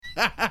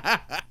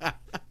I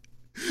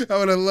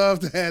would have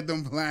loved to have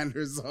them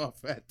blinders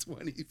off at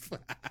 25.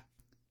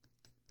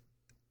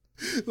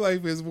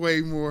 Life is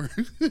way more.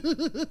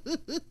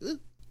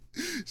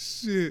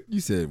 Shit. You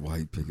said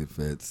white picket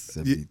fence,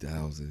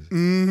 70,000.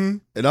 Mm-hmm.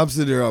 And I'm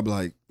sitting there, I'm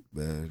like,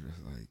 man,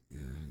 like, yeah.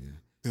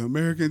 The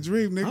American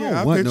dream, nigga. I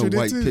don't want no pictured it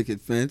white too.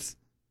 picket fence.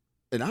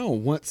 And I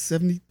don't want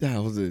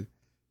 70,000.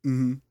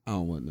 Mm-hmm. I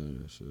don't want none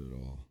of that shit at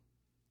all.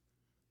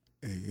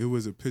 Hey, it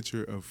was a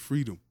picture of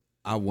freedom.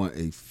 I want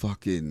a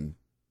fucking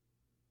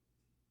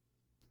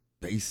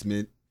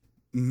basement,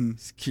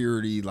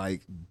 security,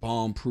 like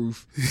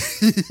bomb-proof,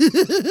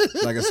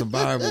 like a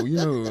survival. You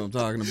know what I'm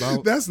talking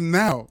about? That's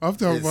now. I'm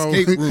talking about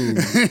escape room.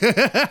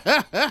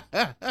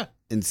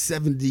 And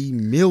 70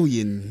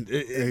 million.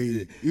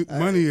 Hey,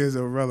 money is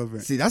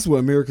irrelevant. See, that's what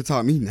America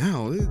taught me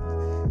now.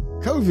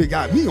 COVID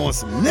got me on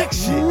some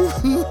next shit.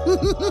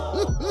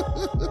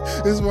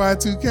 This is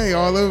Y2K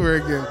all over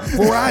again.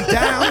 Before I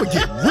die, I'm going to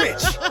get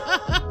rich.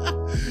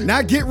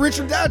 Not get rich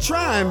or die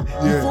trying.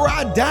 Yeah. Before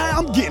I die,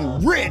 I'm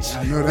getting rich.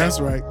 I know that's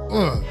right.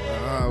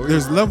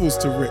 There's levels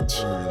to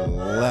rich.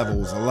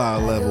 Levels, a lot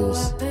of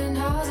levels.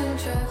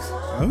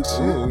 Oh,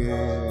 shit. Oh,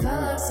 yeah.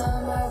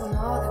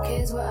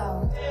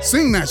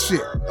 Sing that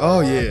shit. Oh,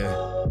 yeah.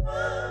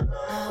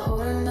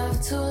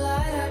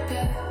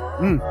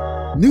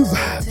 New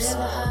vibes.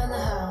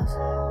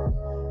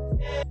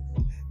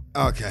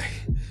 Okay.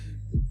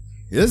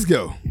 Let's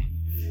go.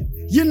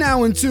 You're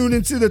now in tune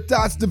into the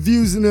thoughts, the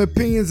views, and the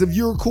opinions of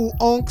your cool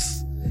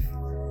unks.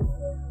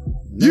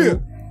 Yeah.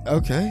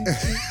 Okay.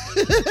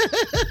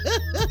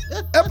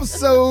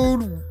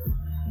 Episode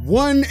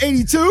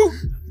 182.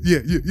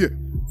 Yeah.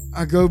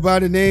 I go by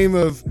the name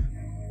of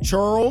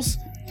Charles,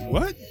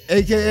 What?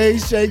 aka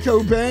Shay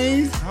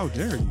Cobain, How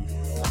dare you?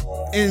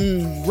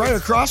 and right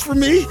across from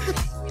me,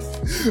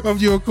 I'm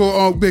your cool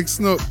Unc Big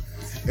Snook,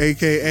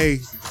 a.k.a.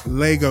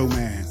 Lego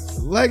Man.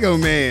 Lego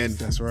Man.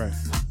 That's right.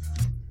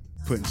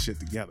 Putting shit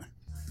together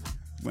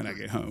when I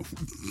get home.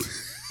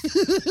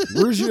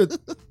 Where's your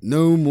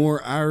no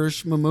more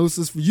Irish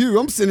mimosas for you?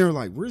 I'm sitting there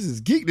like, where's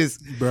this geekness?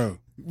 Bro.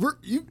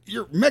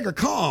 You're mega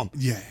calm.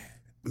 Yeah.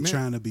 I'm Man.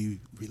 trying to be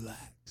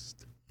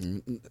relaxed.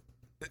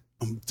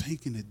 I'm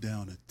taking it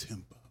down a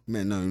tempo.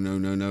 Man,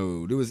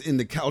 no. There was in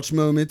the couch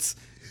moments,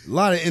 a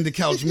lot of in the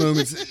couch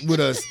moments with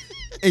us,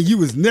 and you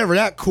was never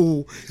that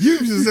cool. You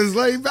was just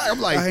laid back. I'm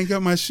like, I ain't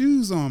got my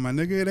shoes on, my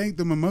nigga. It ain't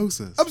the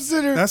mimosas. I'm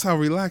sitting there. That's how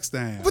relaxed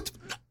I am. What?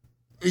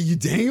 Are you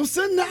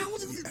Danielson now?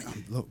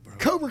 Look, bro.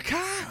 Cobra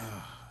Kai?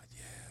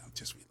 I'm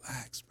just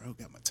relaxed, bro.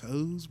 Got my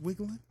toes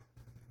wiggling.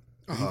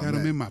 I Oh, ain't got them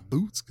man. in my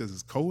boots because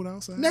it's cold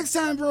outside. Next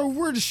time, bro,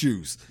 wear the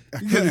shoes.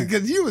 couldn't.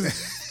 Because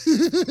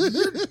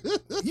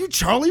you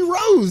Charlie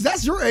Rose.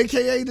 That's your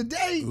AKA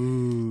today.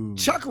 Ooh.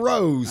 Chuck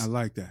Rose. I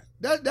like that.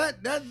 That's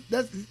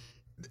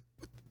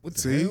what the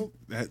See? hell?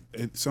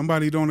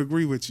 Somebody don't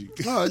agree with you.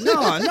 No.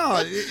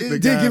 It The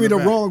did guy give me in the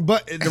the wrong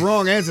the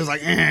wrong answer. It's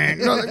like,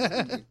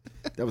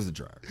 that was the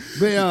driver.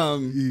 But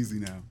Easy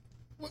now.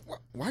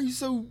 why are you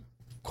so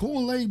cool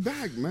and laid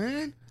back,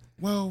 man?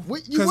 Well,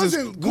 You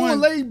wasn't cool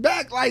and laid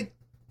back like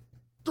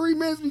 3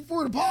 minutes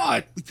before the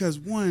pod. Because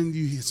one,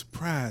 you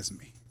surprised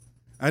me.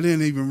 I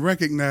didn't even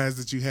recognize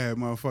that you had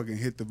motherfucking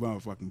hit the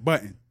motherfucking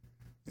button.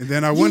 And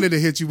then I wanted to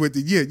hit you with the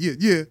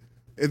yeah.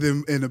 And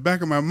then in the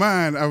back of my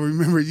mind, I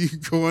remember you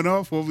going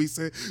off when we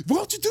said,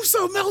 won't you do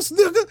something else,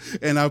 nigga?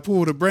 And I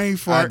pulled a brain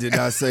fart. I did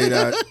not say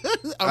that.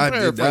 I'm I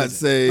did not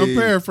say. I'm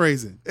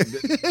paraphrasing.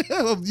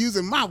 I'm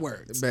using my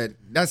words. Man,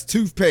 that's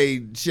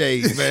toothpaste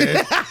shade,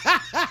 man.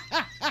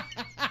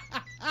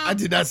 I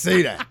did not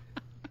say that.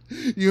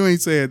 You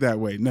ain't say it that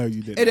way. No,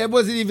 you didn't. And that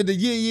wasn't even the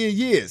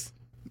years.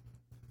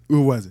 What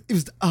was it? It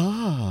was the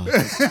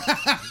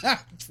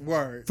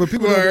Word. For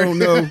people that don't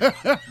know,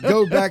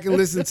 go back and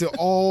listen to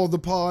all the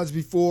pods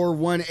before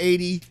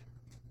 180.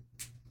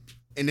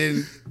 And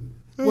then,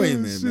 wait a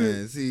minute, shit.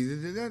 man. See,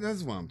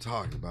 that's what I'm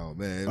talking about,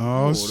 man.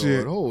 Oh,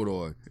 shit. Hold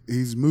on.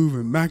 He's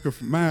moving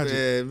magic.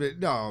 Man,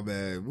 no,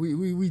 man.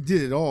 We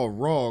did it all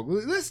wrong.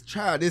 Let's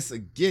try this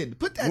again.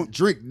 Put that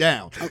drink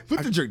down.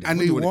 Put the drink down.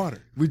 I need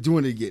water. We're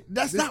doing it again.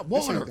 That's not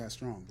This water. ain't that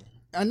strong, bro.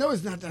 I know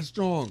it's not that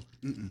strong.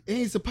 It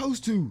ain't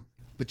supposed to.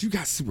 But you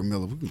got Super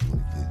Miller. We can do it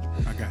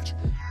again. I got you.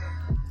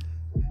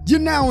 You're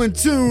now in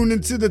tune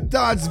into the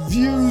thoughts,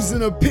 views,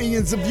 and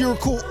opinions of your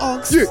cool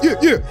unks.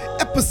 Yeah.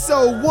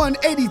 Episode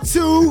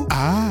 182.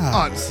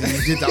 Oh, see,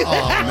 you did the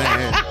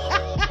man.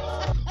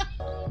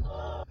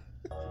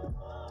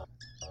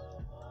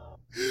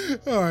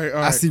 All right.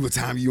 I see what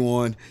time you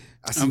on.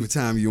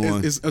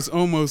 It's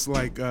almost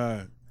like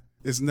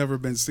it's never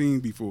been seen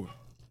before.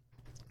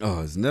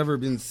 Oh, it's never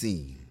been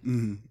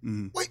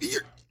seen.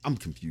 Wait, I'm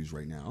confused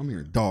right now. I'm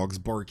hearing dogs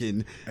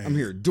barking. Hey. I'm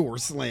hearing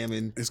doors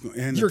slamming.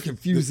 And You're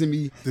confusing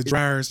me. The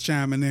dryer's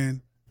chiming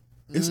in.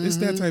 It's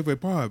that type of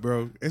pod,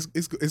 bro.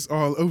 It's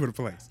all over the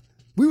place.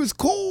 We was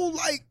cool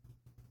like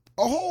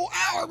a whole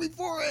hour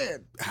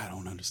beforehand. I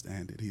don't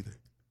understand it either.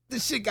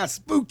 This shit got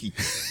spooky.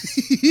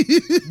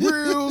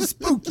 Real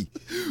spooky.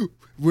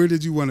 Where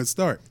did you want to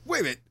start? Wait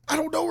a minute. I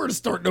don't know where to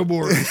start no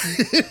more.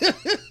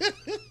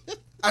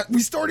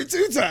 We started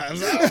 2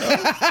 times. I don't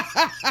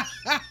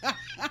know.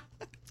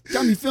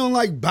 Got me feeling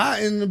like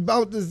biting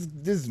about this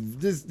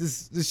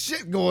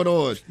shit going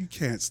on. You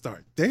can't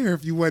start there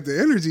if you want the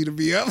energy to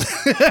be up.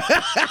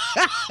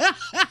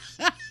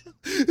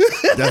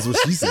 That's what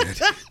she said.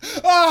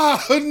 Oh,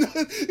 no,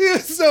 you're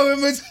so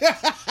immature.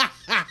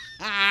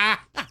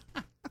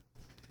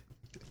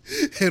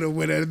 Hit her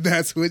with a,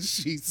 that's what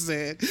she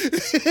said.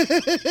 It's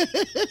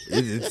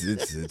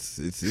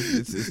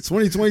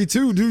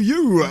 2022. Do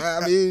you?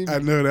 I mean, I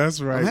know that's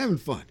right. I'm having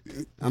fun.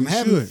 I'm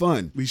having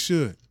fun. We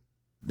should.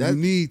 That,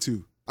 you need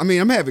to. I mean,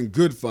 I'm having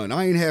good fun.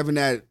 I ain't having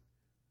that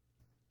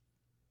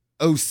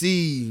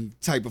OC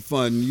type of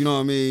fun. You know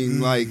what I mean?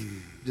 Like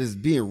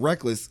just being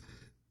reckless.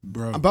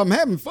 Bro. But I'm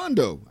having fun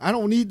though. I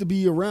don't need to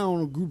be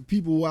around a group of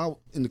people out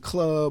in the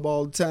club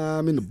all the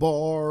time, in the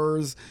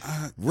bars,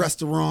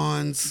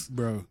 restaurants.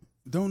 Bro,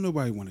 don't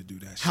nobody want to do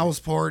that shit. House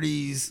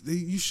parties.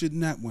 You should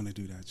not want to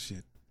do that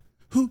shit.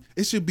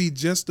 It should be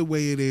just the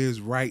way it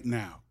is right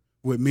now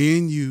with me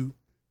and you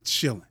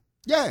chilling.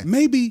 Yeah.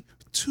 Maybe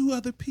 2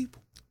 other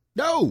people.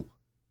 No.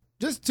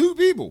 Just 2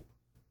 people.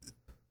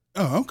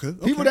 Oh, okay.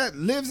 People that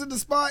lives in the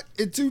spot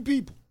and 2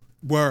 people.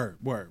 Word.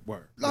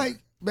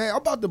 Like, man, I'm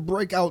about to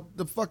break out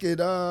the fucking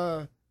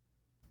the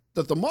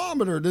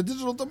thermometer, the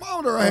digital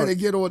thermometer I had to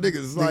get on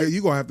niggas. Like,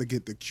 you gonna have to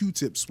get the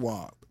Q-tip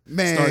swab.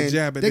 Man, start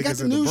jabbing they niggas got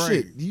the in new the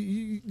brain. shit.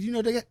 You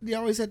know they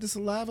always had the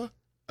saliva.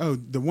 Oh,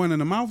 the one in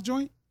the mouth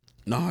joint?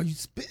 Nah, you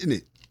spitting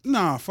it.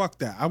 Nah, fuck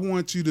that. I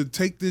want you to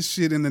take this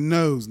shit in the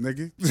nose,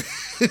 nigga.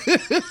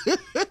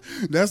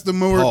 That's the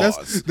more.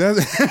 Pause.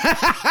 That's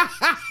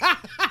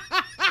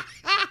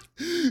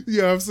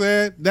you know what I'm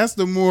saying? That's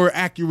the more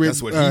accurate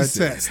That's what he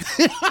said. test.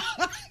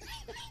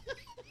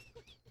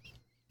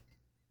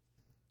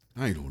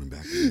 I ain't holding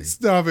back today.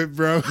 Stop it,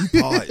 bro.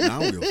 Pause. I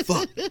don't give a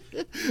fuck.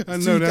 I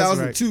know that's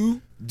right.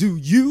 2002. Do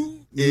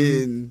you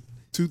in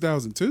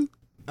 2002?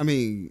 I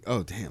mean,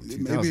 oh damn,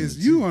 2002. Maybe it's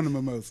you on the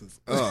mimosas.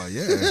 Oh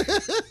yeah.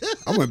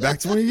 I went back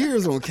 20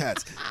 years on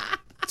cats.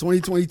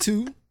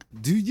 2022.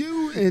 Do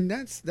you? And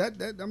that's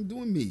I'm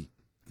doing me.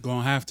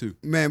 Gonna have to.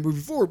 Man, but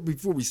before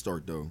we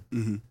start though,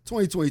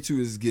 2022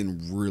 is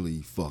getting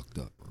really fucked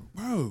up, bro.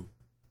 Bro.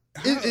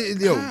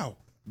 How?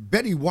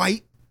 Betty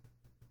White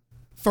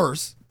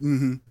first.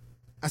 Mm-hmm.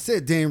 I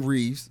said Dan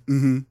Reeves.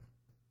 Mm-hmm.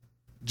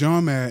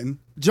 John Madden.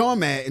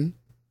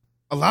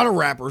 A lot of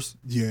rappers.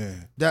 Yeah.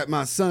 That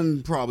my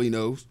son probably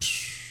knows.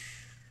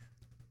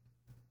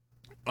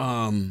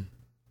 Now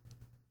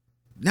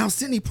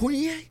Sidney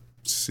Poitier.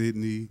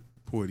 Sidney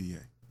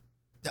Poitier.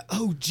 The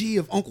OG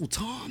of Uncle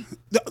Tom.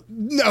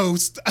 No.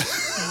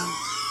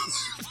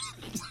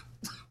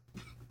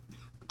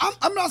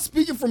 I'm not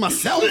speaking for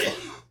myself.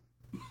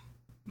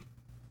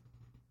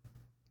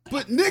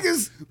 But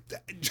niggas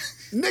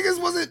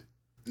wasn't.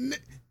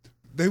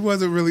 They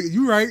wasn't really.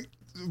 You right.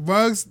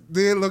 Bugs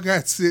did look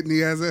at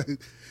Sidney as a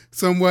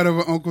somewhat of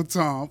an Uncle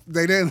Tom.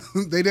 They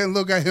didn't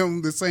look at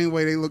him the same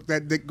way they looked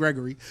at Dick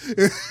Gregory.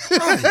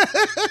 Right.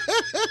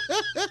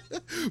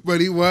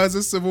 But he was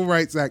a civil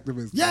rights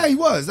activist. Yeah, he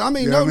was. I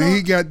mean,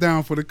 he got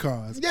down for the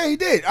cause. Yeah, he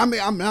did. I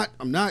mean, I'm not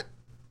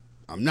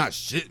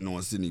shitting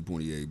on Sidney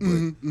Poitier,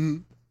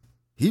 but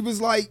he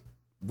was like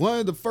one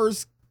of the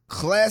first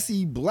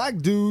classy black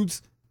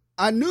dudes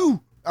I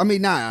knew. I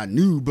mean, not I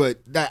knew, but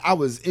that I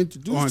was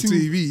introduced on to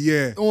TV.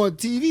 Yeah, on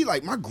TV.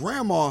 Like my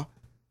grandma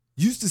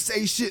used to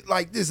say shit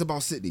like this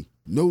about Sidney.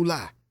 No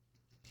lie.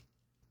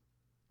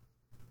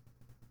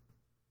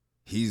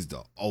 He's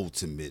the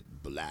ultimate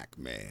black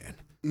man.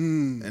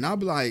 And I'll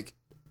be like,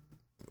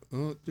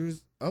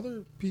 there's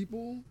other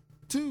people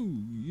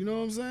too. You know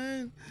what I'm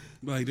saying?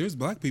 Like, there's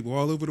black people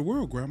all over the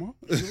world, Grandma.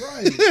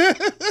 Right.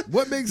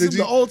 What makes him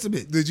the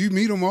ultimate? Did you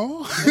meet them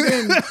all?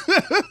 And then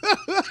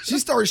she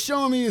started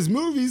showing me his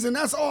movies, and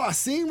that's all I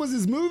seen was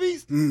his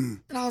movies. And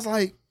I was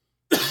like,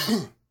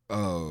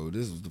 oh,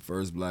 this was the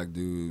first black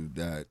dude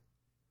that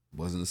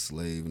wasn't a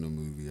slave in a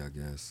movie, I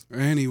guess.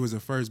 And he was the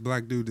first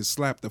black dude to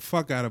slap the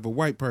fuck out of a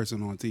white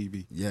person on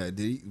TV. Yeah,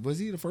 was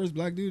he the first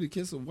black dude to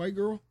kiss a white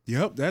girl?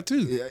 Yep, that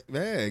too. Yeah,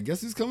 man, guess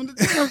who's coming to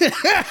dinner?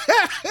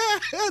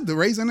 The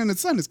raisin and the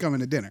sun is coming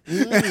to dinner.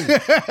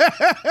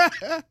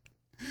 I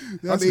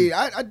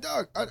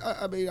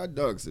mean, I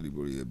dug Sidney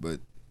Poitier, but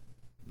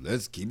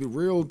let's keep it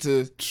real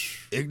to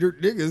ignorant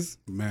niggas.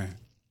 Man.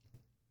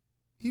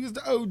 He was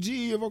the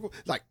OG of Uncle.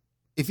 Like,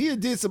 if he had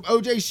did some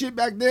OJ shit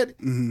back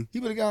then, he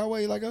would have got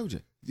away like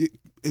OJ.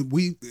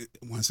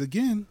 Once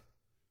again,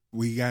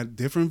 we got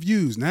different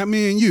views. Not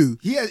me and you,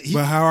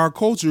 but how our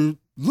culture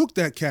looked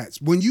at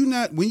cats. When you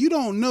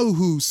don't know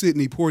who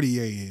Sidney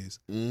Poitier is,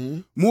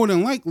 more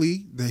than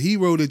likely the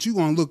hero that you're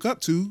gonna look up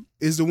to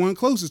is the one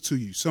closest to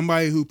you.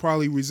 Somebody who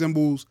probably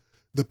resembles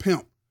the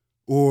pimp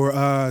or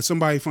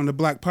somebody from the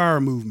Black Power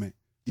movement.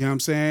 You know what I'm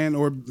saying?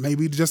 Or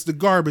maybe just the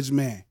garbage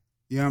man.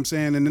 You know what I'm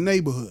saying? In the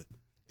neighborhood.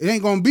 It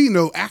ain't gonna be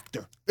no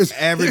actor.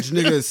 Average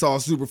nigga saw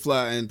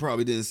Superfly and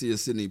probably didn't see a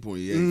Sidney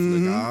Poitier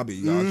flick. I'll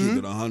keep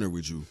it 100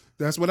 with you.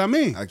 That's what I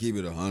mean. I keep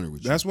it 100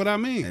 with you. That's what I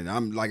mean. And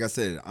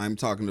I'm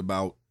talking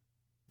about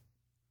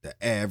the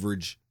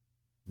average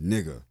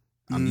nigga.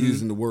 I'm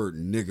using the word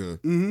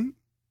nigga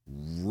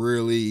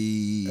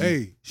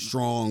really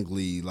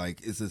strongly.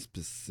 Like, it's a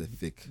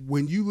specific.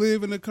 When you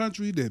live in a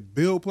country that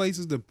build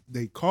places that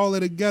they call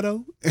it a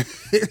ghetto,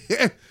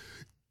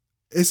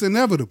 it's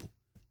inevitable.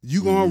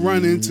 You're going to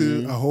run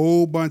into a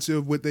whole bunch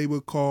of what they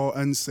would call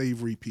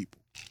unsavory people.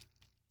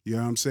 You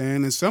know what I'm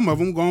saying? And some of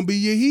them going to be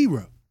your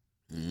hero.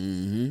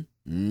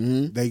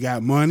 They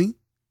got money.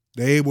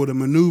 They able to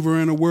maneuver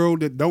in a world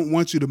that don't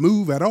want you to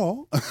move at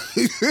all. But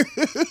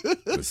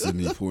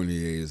Sidney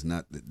Poitier is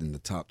not in the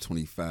top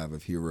 25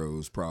 of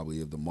heroes,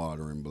 probably, of the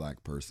modern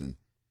black person.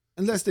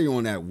 Unless they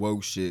on that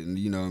woke shit and,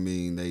 you know what I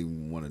mean, they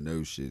want to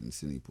know shit, and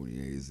Sidney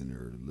Poitier is in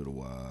their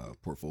little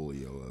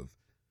portfolio of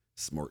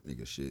smart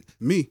nigga shit.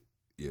 Me?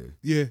 Yeah.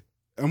 Yeah.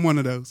 I'm one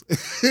of those.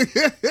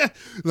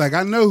 Like,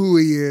 I know who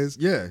he is.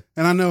 Yeah.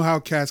 And I know how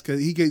cats could,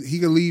 he could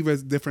leave a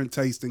different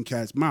taste in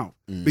Cat's mouth.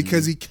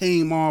 Because he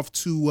came off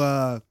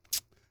to,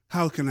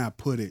 how can I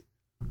put it?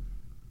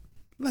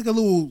 Like a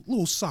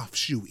little soft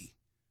shoey.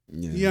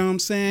 Yeah. You know what I'm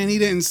saying? He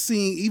didn't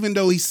seem, even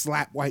though he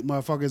slapped white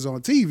motherfuckers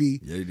on TV,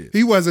 yeah, he did.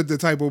 He wasn't the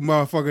type of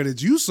motherfucker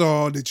that you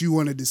saw that you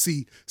wanted to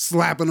see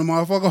slapping a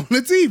motherfucker on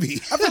the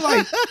TV. I feel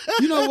like,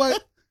 you know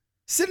what?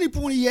 Sidney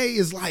Poitier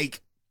is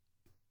like,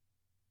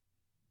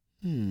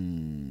 to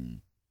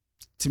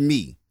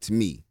me,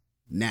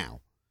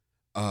 now,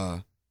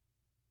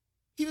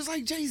 he was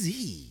like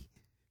Jay-Z.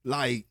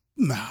 Like,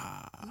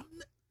 nah.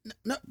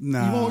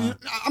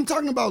 I'm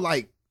talking about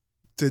like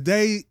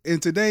today, in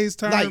today's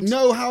terms. Like,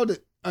 know how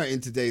to,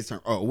 in today's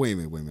term. Oh, wait a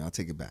minute. I'll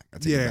take it back.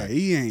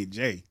 He ain't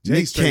Jay.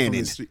 Nick Cannon. From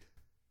the street.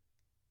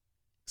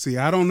 See,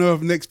 I don't know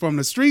if Nick's from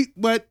the street,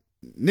 but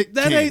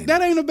that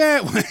ain't a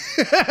bad one.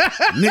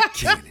 Nick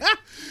Cannon.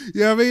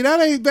 You know what I mean?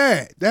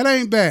 That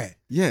ain't bad.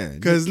 Yeah.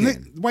 Because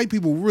white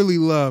people really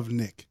love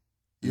Nick.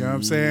 You know what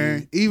I'm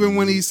saying? Even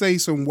when he say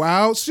some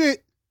wild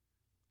shit,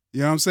 you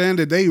know what I'm saying,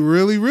 that they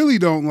really, really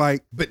don't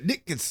like. But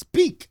Nick can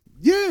speak.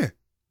 Yeah.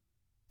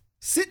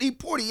 Sidney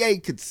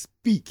Poitier could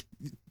speak.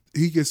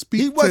 He could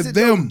speak he wasn't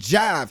to them. No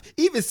jive.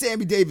 Even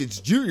Sammy Davis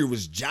Jr.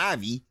 was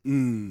jivey.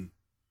 You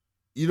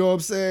know what I'm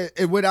saying?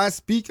 And when I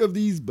speak of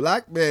these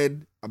black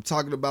men, I'm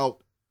talking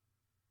about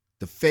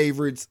the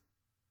favorites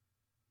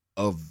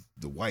of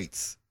the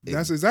whites. And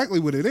that's exactly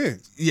what it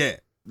is. Yeah.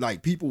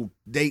 Like, people,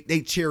 they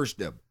cherish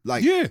them.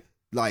 Like, yeah.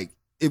 Like,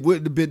 it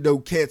wouldn't have been no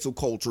cancel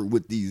culture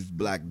with these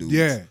black dudes.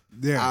 Yeah.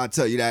 I'll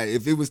tell you that.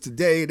 If it was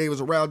today, they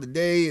was around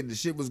today, and the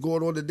shit was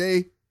going on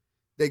today,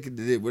 they could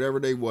have did whatever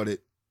they wanted,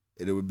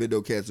 and it would have been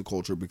no cancel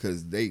culture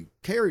because they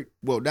carried,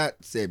 well, not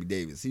Sammy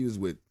Davis. He was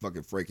with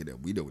fucking Frank and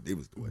them. We know what they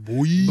was doing.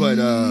 Boy.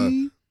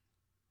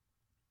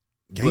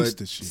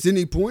 But shit.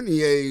 Sidney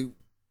Poitier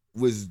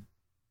was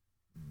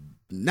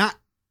not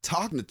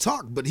talking the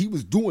talk, but he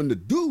was doing the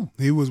do.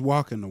 He was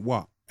walking the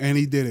walk, and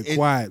he did it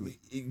quietly.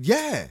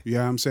 Yeah. You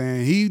know what I'm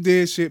saying? He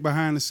did shit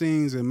behind the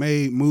scenes and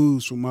made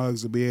moves for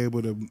Muggs to be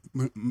able to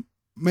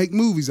make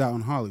movies out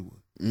in Hollywood.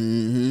 You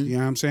know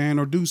what I'm saying?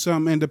 Or do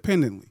something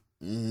independently.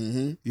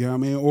 You know what I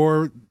mean?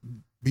 Or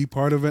be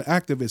part of an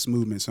activist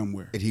movement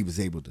somewhere. And he was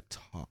able to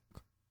talk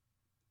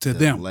to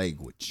them.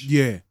 Language.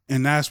 Yeah.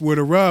 And that's where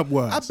the rub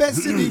was. I bet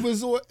Sidney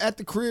was at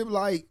the crib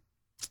like,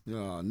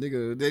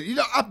 nigga, you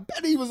know, I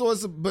bet he was on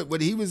some, but when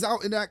he was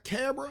out in that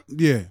camera,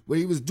 yeah, when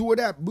he was doing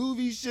that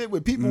movie shit,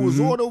 when people was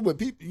on him, when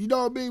people, you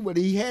know what I mean, when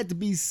he had to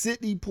be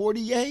Sidney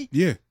Poitier,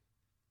 yeah,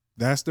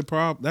 that's the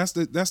problem. That's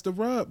the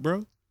rub,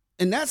 bro.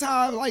 And that's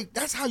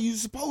how you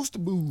supposed to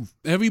move.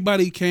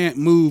 Everybody can't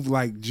move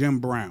like Jim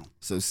Brown.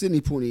 So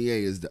Sidney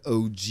Poitier is the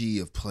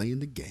OG of playing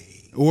the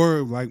game,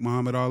 or like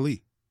Muhammad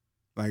Ali.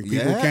 Like,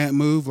 people can't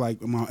move like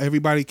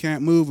everybody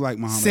can't move like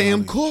Muhammad Ali.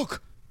 Sam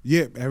Cooke.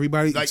 Yeah,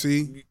 everybody like,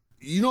 see.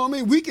 You know what I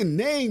mean? We can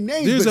name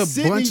names, There's but a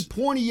Sidney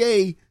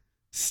Poitier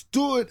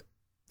stood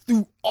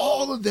through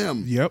all of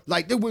them. Yep.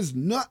 Like, there was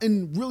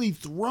nothing really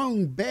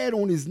thrown bad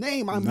on his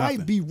name. I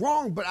might be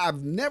wrong, but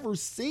I've never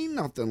seen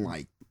nothing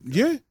like that.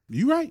 Yeah,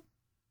 you right.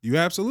 You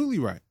absolutely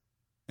right.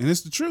 And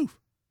it's the truth.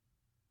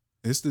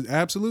 It's the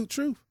absolute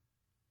truth.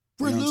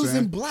 We're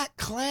losing black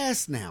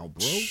class now,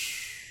 bro.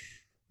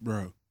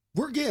 Bro.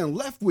 We're getting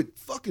left with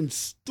fucking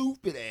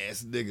stupid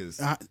ass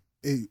niggas.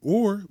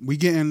 Or we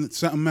getting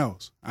something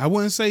else. I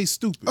wouldn't say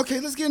stupid.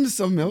 Okay, let's get into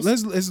something else.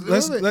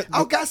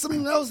 I got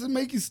something else that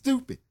make you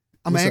stupid.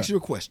 I'm gonna ask you a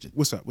question.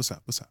 What's up?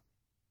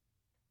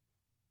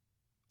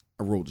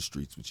 I rode the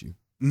streets with you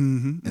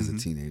as a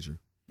teenager.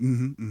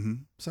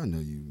 So I know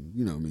you.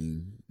 You know what I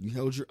mean. You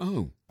held your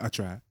own. I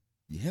tried.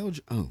 You held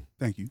your own.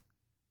 Thank you.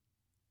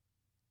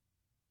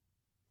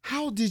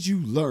 How did you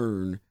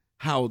learn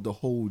how to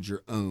hold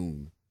your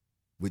own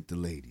with the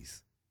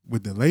ladies?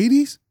 With the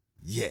ladies?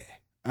 Yeah.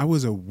 I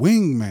was a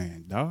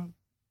wingman, dog.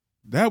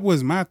 That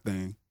was my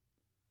thing.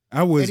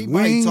 I was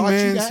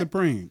wingman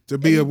supreme. To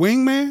be a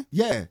wingman?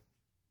 Yeah.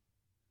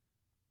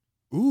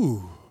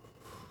 Ooh.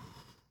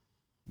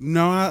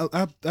 No,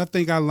 I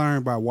think I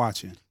learned by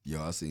watching.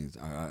 Yo, I seen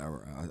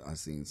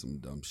some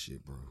dumb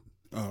shit, bro.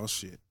 Oh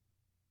shit.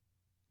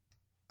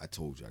 I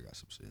told you I got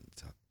some shit in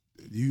the top.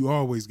 You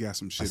always got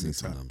some shit in the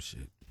top. Some dumb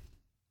shit.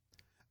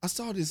 I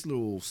saw this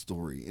little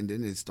story, and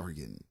then it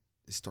started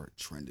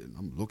trending.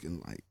 I'm looking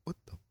like, what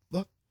the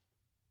fuck?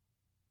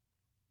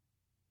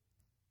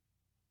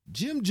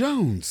 Jim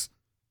Jones,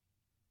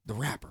 the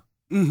rapper.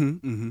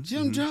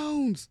 Jim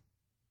Jones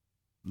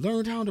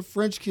learned how to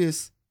French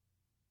kiss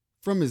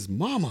from his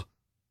mama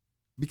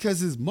because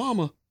his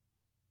mama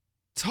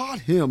taught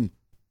him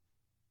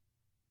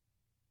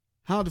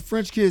how to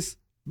French kiss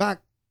by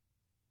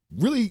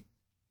really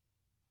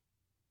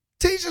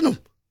teaching him.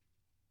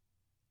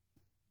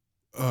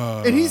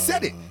 And he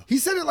said it. He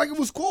said it like it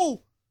was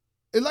cool.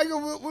 It like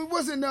it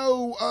wasn't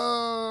no.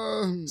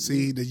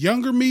 See, the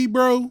younger me,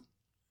 bro,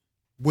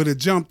 would have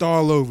jumped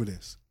all over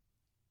this.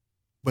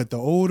 But the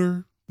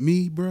older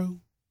me, bro,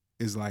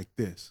 is like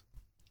this.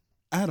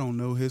 I don't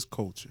know his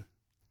culture.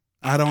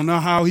 I don't know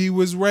how he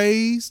was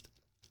raised.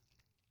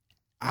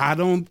 I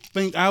don't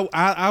think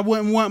I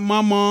wouldn't want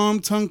my mom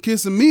tongue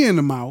kissing me in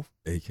the mouth.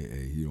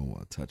 AKA, you don't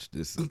want to touch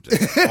this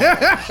subject.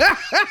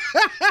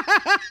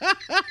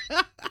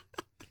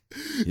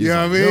 You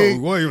know what I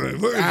mean? Wait a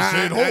minute.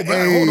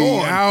 Hold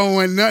on. I don't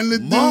want nothing to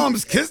do.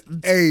 Mom's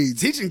Hey,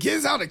 teaching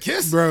kids how to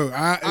kiss. bro,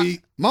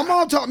 My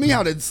mom taught me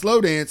how to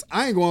slow dance.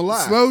 I ain't gonna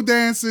lie. slow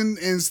dancing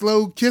and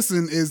slow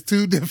kissing is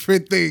two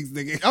different things,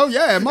 nigga. Oh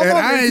yeah, my And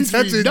mom I ain't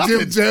didn't teach me touching Jim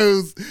nothing.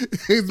 Jones.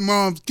 His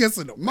mom's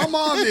kissing him. My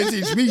mom didn't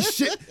teach me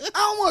shit. I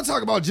don't want to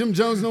talk about Jim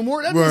Jones no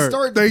more. That just Word.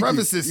 started the Thank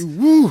premises. you.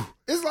 Woo.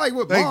 It's like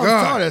what Thank mom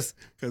God. taught us.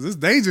 Because it's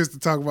dangerous to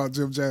talk about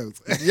Jim Jones.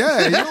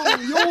 Yeah, you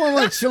don't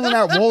want to chilling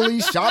at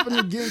Woolies shopping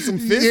and getting some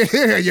fish.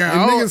 Yeah.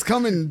 And I don't- niggas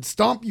come and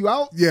stomp you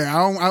out. Yeah,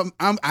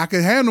 I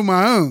can handle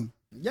my own.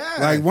 Yeah.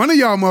 Like one of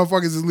y'all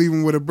motherfuckers is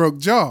leaving with a broke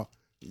jaw.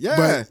 yeah.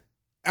 But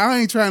I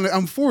ain't trying to.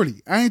 I'm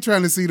 40. I ain't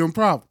trying to see them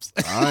problems.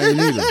 I ain't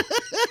either.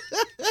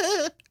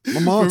 My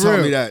mom For taught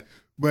real. me that.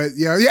 But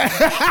yeah.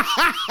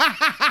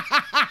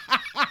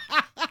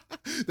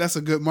 That's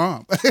a good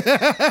mom.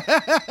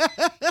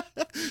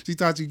 She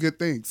taught you good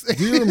things.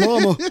 Dear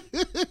mama.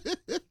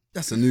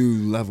 That's a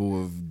new level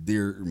of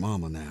dear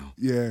mama now.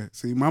 Yeah.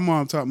 See, my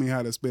mom taught me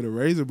how to spit a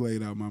razor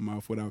blade out my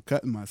mouth without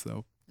cutting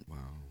myself. Wow.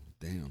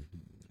 Damn.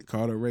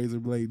 Called her razor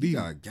blade You D.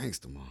 got a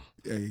gangster mom.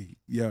 Hey,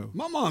 yo.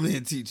 My mom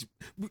didn't teach.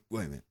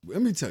 Wait a minute.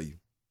 Let me tell you.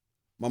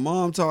 My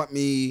mom taught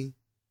me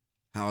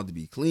how to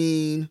be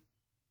clean,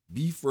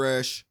 be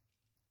fresh,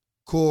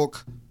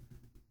 cook,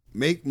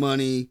 make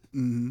money.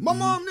 My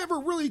mom never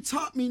really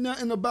taught me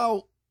nothing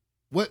about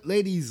what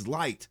ladies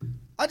liked.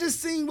 I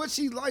just seen what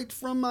she liked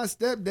from my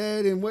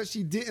stepdad and what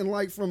she didn't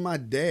like from my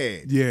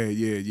dad. Yeah.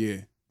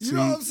 You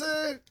know what I'm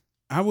saying?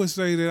 I would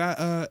say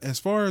that as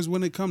far as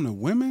when it come to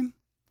women,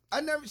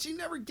 She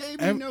never gave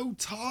me no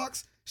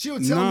talks. She'll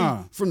tell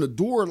me from the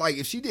door, like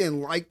if she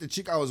didn't like the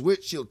chick I was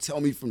with, she'll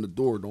tell me from the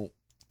door, don't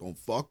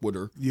fuck with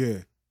her. yeah.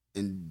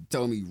 And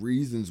tell me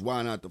reasons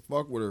why not to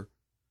fuck with her.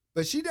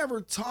 But she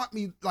never taught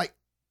me, like,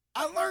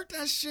 I learned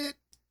that shit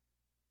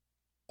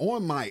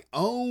on my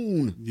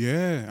own.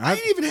 Yeah. I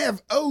didn't even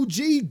have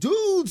OG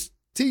dudes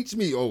teach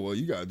me, oh, well,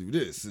 you gotta do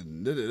this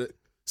and da-da-da.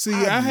 See,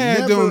 I I had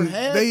never them.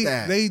 had They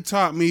that. they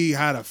taught me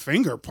how to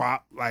finger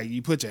pop. Like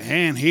you put your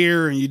hand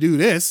here and you do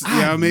this. You know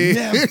what I mean?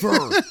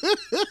 Never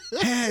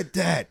had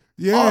that.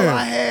 Yeah. All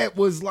I had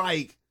was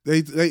like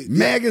They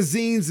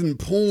magazines and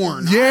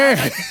porn. yeah.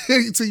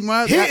 See,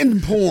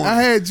 Hitting porn.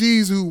 I had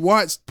G's who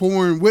watched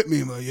porn with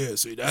me. I'm like, yeah,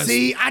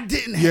 see, I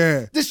didn't have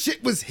Yeah. this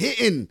shit was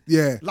hitting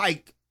yeah,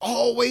 like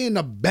all the way in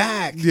the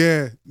back.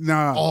 yeah,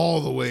 nah,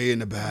 All the way in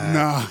the back.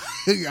 nah.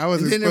 I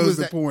was And then it exposed was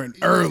to that- porn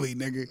early,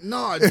 nigga.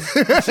 No,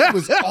 this shit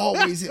was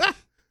always hit.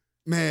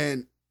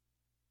 Man,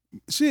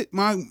 Shit,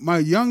 my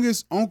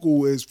youngest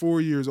uncle is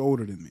 4 years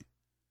older than me.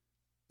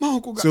 my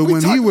uncle got So we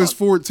when he talked was about-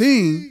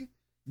 14,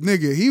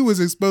 nigga, he was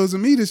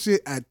exposing me to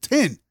shit at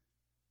 10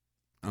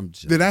 I'm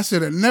just that I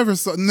should have never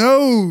saw.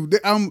 No,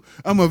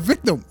 I'm a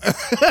victim.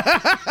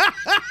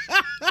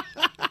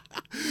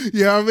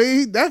 You know what I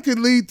mean? That could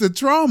lead to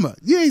trauma.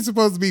 You ain't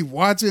supposed to be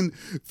watching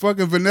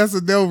fucking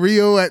Vanessa Del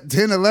Rio at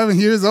 10, 11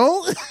 years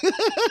old.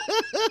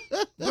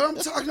 But I'm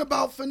talking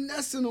about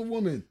finessing a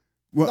woman.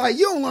 Well, Like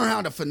you don't learn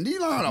how to you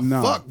learn how to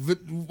No. fuck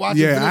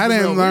watching yeah, I Vanessa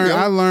didn't Del learn. Rio.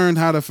 I learned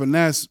how to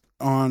finesse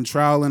on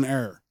trial and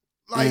error.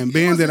 Like, And it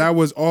being that wasn't- I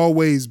was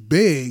always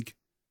big,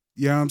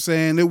 you know what I'm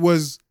saying? It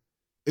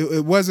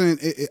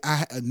wasn't,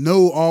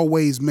 no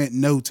always meant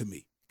no to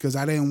me because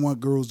I didn't want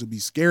girls to be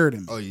scared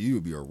of me. Oh, you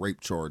would be a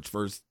rape charge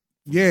first.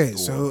 Yeah, door.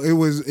 so it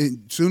was, as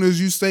soon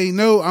as you say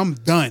no, I'm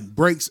done.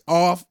 Breaks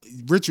off.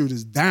 Richard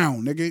is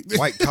down, nigga.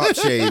 White cop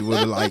shade would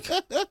have like,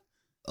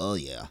 oh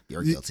yeah,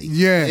 you're guilty.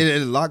 Yeah. It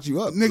locked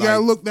you up. Nigga,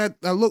 like,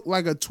 I looked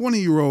like a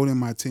 20-year-old in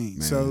my teens.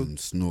 man, So,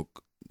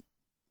 Snook.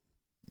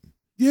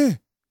 yeah.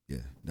 Yeah,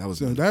 that was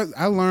So that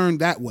I learned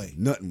that way.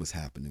 nothing was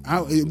happening. when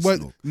I was with But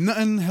Snook.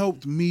 nothing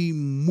helped me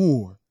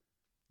more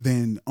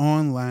than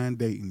online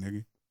dating,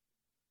 nigga.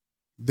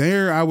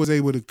 There, I was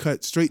able to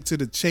cut straight to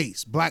the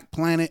chase. Black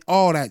Planet,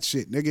 all that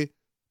shit, nigga.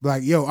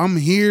 Like, yo, I'm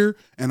here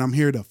and I'm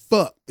here to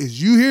fuck.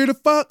 Is you here to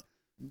fuck?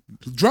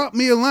 Drop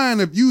me a line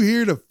if you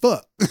here to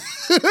fuck.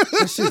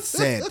 That shit's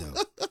sad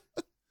though.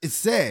 It's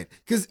sad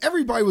because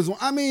everybody was.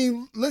 I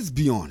mean, let's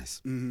be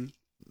honest. Mm-hmm.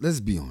 let's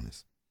be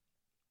honest.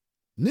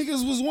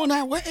 Niggas was on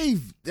that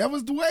wave. That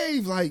was the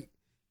wave. Like,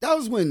 that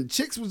was when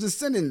chicks was just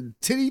sending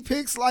titty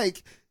pics.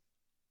 Like,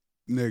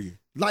 Nigga.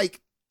 I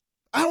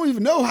don't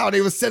even know how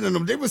they was sending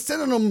them. They was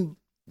sending them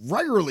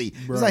regularly.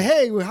 Bro. It's like,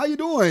 hey, how you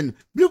doing?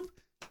 Bloop.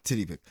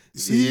 Titty pic.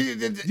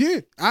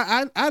 Yeah,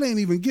 I didn't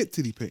even get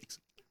titty pics.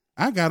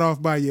 I got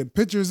off by your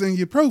pictures and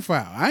your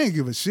profile. I ain't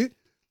give a shit.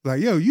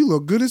 Like, yo, you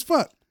look good as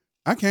fuck.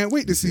 I can't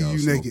wait to see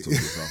you naked.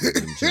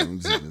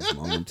 Jones and his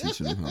mom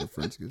teaching him how to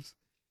French kiss.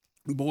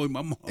 Boy,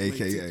 my mom.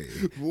 AKA.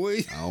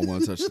 Boy. I don't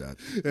want to touch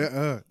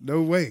that.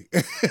 No way.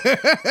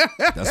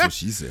 That's what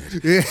she said.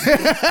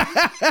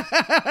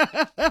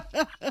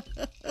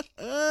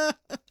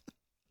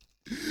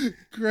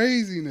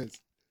 Craziness.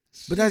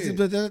 But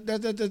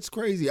that's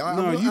crazy.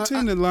 You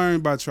tend to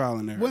learn by trial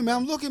and error. Wait, man,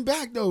 I'm looking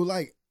back though.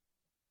 Like,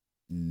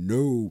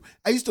 no,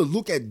 I used to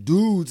look at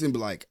dudes and be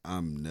like,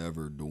 I'm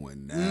never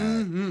doing that.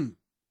 Mm-hmm.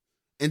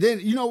 And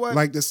then you know what?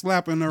 Like the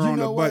slapping her on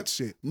the butt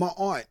shit. My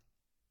aunt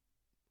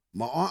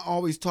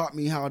always taught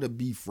me how to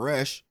be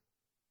fresh.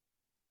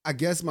 I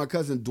guess my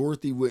cousin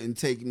Dorothy wouldn't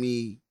take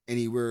me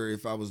anywhere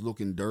if I was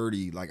looking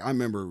dirty. Like, I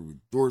remember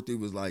Dorothy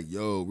was like,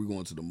 yo, we're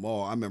going to the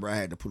mall. I remember I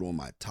had to put on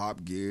my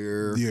Top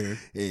Gear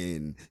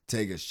and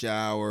take a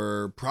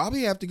shower.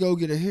 Probably have to go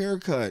get a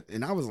haircut.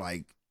 And I was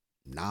like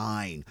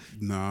 9.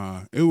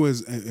 Nah, it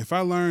was, if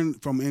I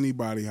learned from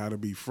anybody how to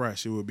be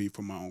fresh, it would be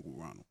from my Uncle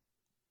Ronald.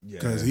 Yeah.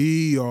 Because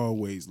he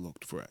always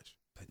looked fresh.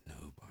 But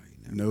nobody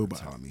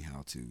Nobody taught me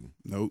how to.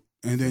 Nope.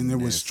 And then there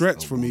was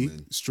Stretch for me.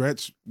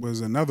 Stretch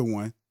was another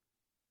one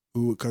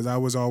who, because I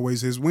was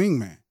always his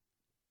wingman.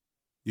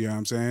 You know what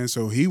I'm saying?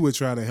 So he would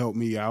try to help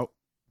me out.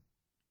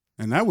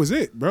 And that was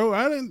it, bro.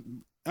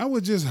 I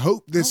would just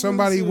hope that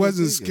somebody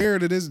wasn't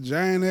scared of this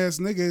giant ass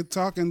nigga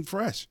talking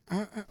fresh.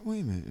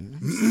 Wait a minute.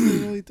 I'm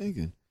still really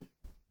thinking.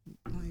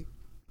 Like,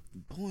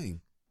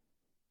 boing.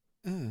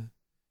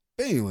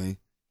 But anyway.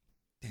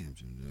 Damn,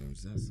 Jim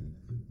Jones.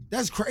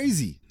 That's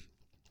crazy.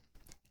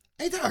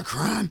 Ain't that a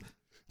crime?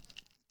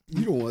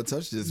 You don't want to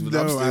touch this, but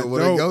I'm still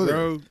want to go there.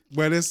 Bro.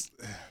 But it's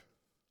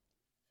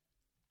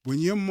when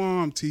your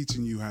mom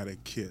teaching you how to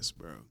kiss,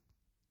 bro.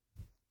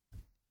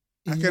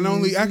 I can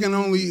only.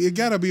 It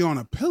gotta be on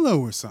a pillow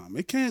or something.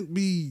 It can't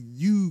be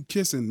you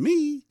kissing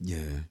me.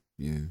 Yeah.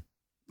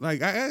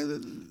 Like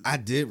I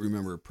did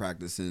remember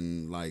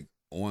practicing like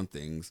on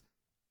things.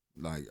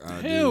 Like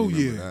I hell did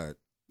remember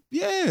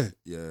that.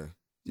 Yeah.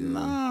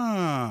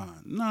 Nah.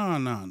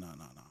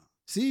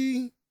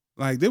 See,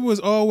 like there was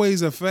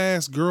always a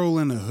fast girl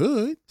in the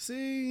hood.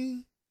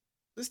 See,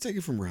 let's take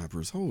it from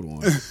rappers. Hold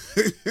on.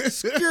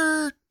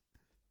 Skirt.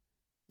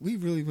 We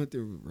really went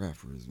through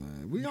rappers,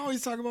 man. We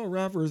always talk about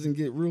rappers and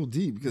get real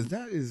deep because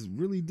that is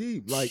really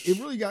deep. Like, it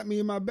really got me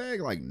in my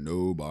bag. Like,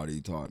 nobody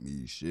taught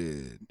me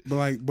shit.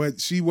 But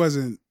she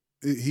wasn't.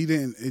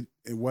 It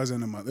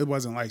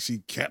wasn't like she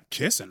kept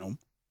kissing him.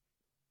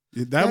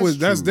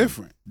 That's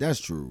different.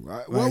 That's true.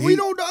 We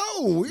don't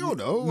know. We don't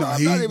know. No,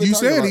 you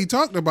said he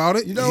talked about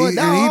it. You know what?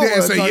 And he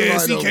didn't say,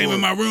 yes, he came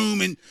in my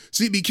room and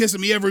she'd be kissing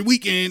me every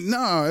weekend.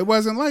 No, it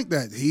wasn't like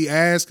that. He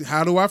asked,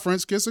 how do I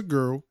French kiss a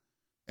girl?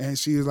 And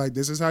she was like,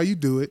 this is how you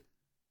do it.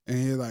 And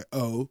he's like,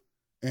 oh.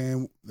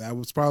 And that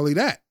was probably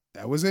that.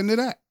 That was into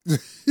that.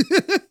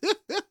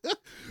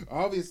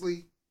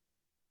 Obviously.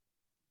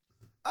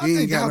 I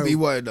think that'll be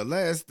one of the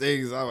last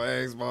things I would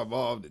ask my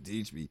mom to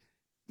teach me.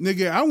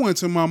 Nigga, I went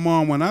to my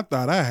mom when I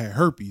thought I had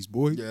herpes,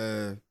 boy.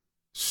 Yeah.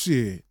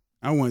 Shit.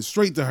 I went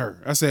straight to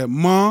her. I said,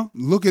 Mom,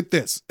 look at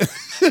this.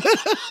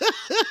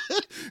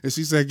 And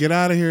she said, get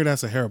out of here.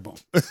 That's a hair bump.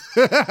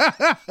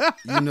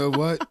 You know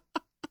what?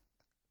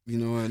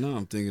 Now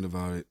I'm thinking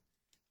about it.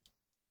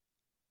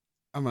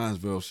 I might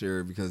as well share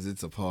it because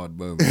it's a pod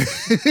moment.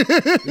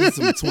 It's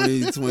some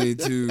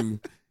 2022.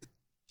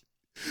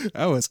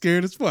 I was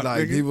scared as fuck.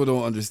 Like, nigga. People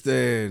don't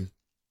understand.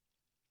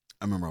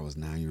 I remember I was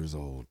 9 years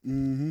old.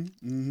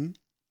 And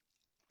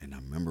I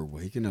remember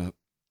waking up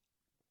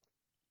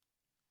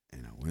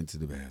and I went to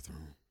the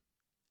bathroom.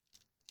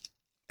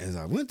 As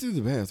I went to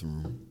the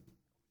bathroom,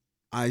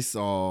 I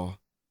saw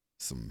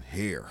some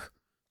hair.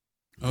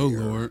 Oh,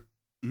 Lord.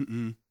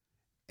 Mm-mm.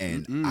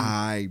 And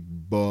I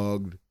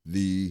bugged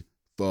the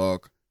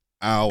fuck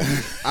out.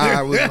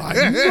 I was like,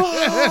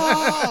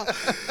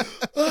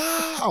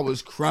 I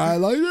was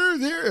crying like, they're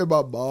there. And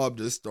my mom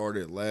just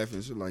started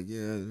laughing. She's like,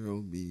 yeah,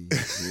 there'll be.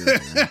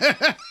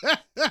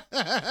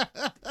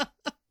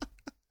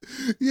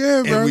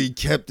 Yeah, bro. And we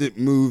kept it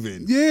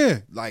moving. Yeah.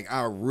 Like,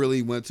 I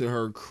really went to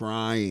her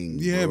crying.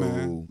 Yeah, bro.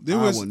 man.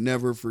 I will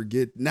never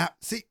forget. Now,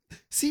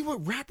 see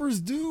what rappers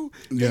do?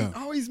 Yeah. They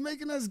always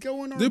making us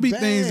go in our There'll be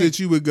bag. things that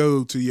you would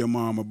go to your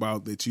mom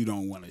about that you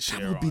don't want to share.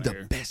 That would be the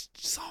here.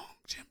 best song,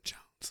 Jim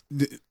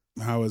Jones.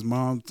 How is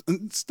mom?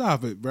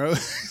 Stop it, bro. Let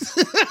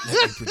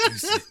me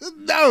produce it.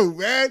 No,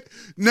 man.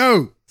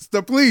 No.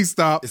 Please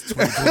stop. It's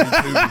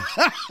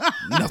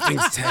 2022.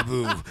 Nothing's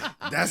taboo.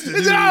 That's the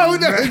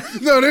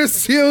dude. No. There's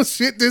still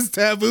shit that's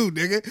taboo,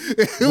 nigga.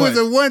 It was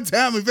a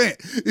one-time event.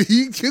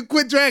 You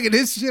quit dragging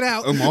this shit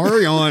out.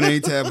 Omarion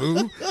ain't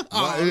taboo.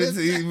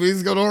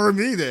 He's going to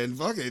R&B then.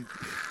 Fuck it.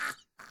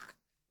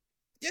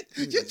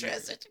 Your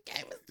transition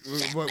game was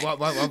shit.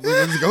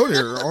 Let's go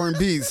there.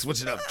 R&B,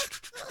 switch it up.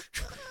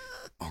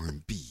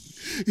 R&B.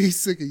 He's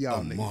sick of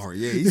y'all niggas. Omar,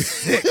 yeah, he's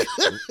sick.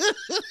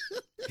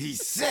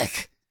 He's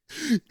sick.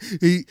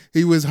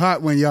 He was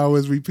hot when y'all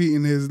was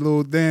repeating his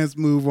little dance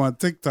move on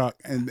TikTok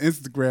and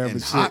Instagram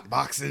and shit.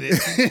 Hotboxing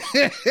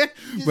it.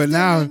 But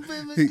now I'm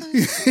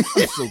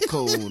so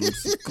cold. I'm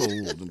so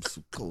cold. I'm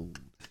so cold.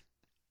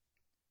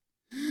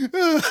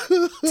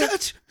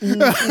 Touch.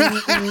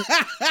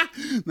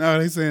 No,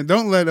 they saying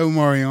don't let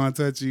Omarion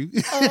touch you.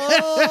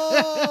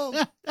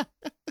 Oh.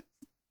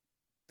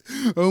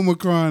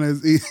 Omicron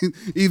has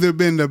either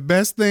been the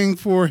best thing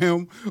for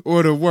him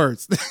or the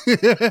worst.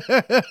 Because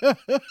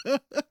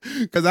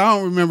I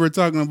don't remember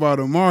talking about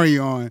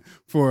Omarion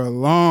for a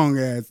long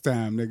ass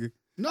time, nigga.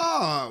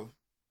 No.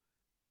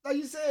 Like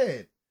you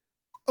said,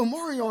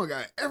 Omarion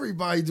got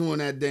everybody doing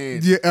that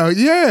dance.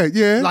 Yeah,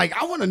 yeah. Like,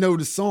 I want to know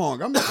the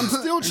song. I'm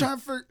still trying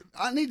to figure.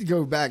 I need to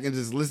go back and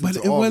just listen But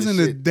to it all wasn't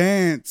this a shit.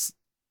 dance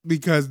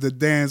because the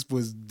dance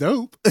was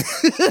dope.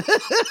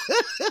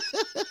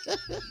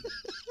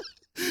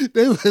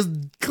 They was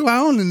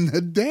clowning the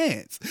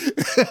dance.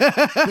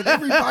 But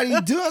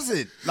everybody does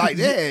it. Like,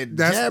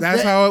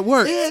 That's how it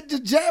works. Yeah, the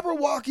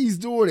Jabberwockies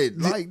doing it.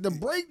 Like, the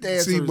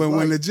breakdancers. See, but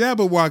when the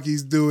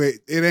Jabberwockies do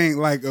it, it ain't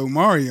like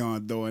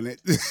Omarion doing it.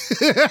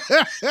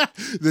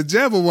 The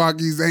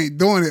Jabberwockies ain't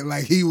doing it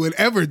like he would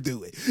ever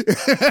do it.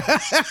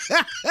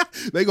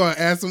 They gonna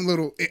add some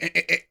little, But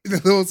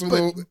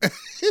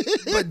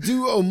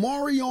do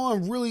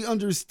Omarion really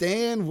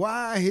understand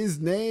why his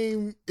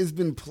name has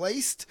been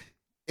placed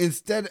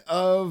instead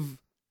of?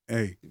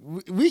 Hey,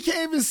 We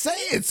can't even say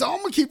it, so I'm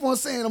gonna keep on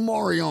saying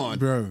Omarion.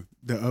 bro,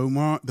 the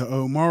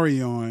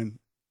Omarion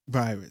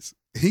virus.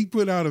 He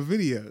put out a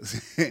video.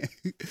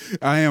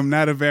 I am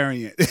not a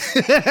variant.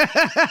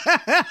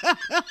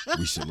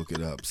 We should look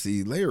it up.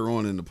 See, later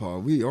on in the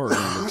pod, we are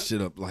gonna look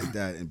shit up like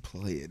that and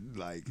play it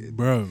like it.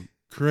 Bro,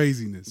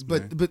 craziness.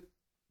 Man. But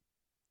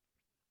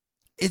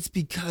it's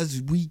because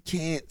we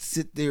can't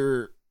sit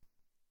there,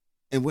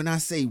 and when I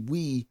say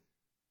we,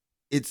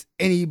 it's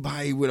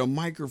anybody with a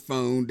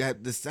microphone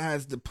that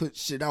decides to put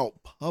shit out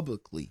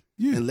publicly,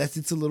 Yeah. unless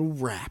it's a little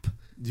rap.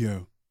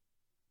 Yo,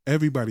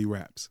 everybody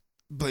raps,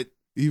 But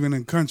even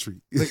in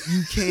country.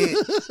 you can't.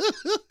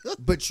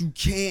 But you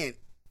can't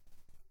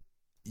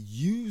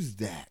use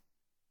that.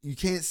 You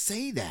can't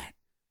say that.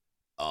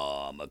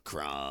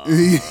 Omicron.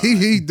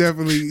 He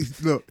definitely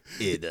look.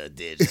 In a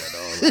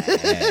digital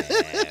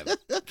lab.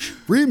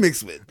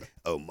 Remix with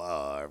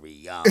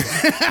Omarion.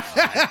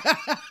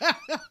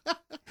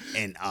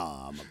 And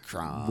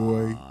Omicron.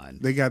 Boy,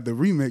 they got the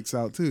remix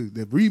out too.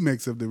 The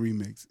remix of the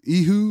remix.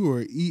 Ehu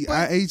or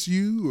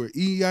EIHU or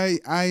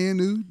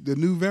EINU, the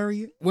new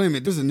variant. Wait a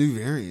minute, there's a new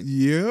variant.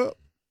 Yep.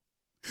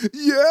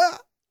 Yeah.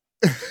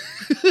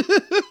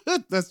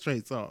 That's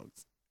Trey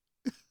Songz.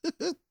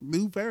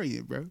 New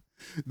variant, bro.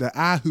 The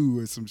Ahu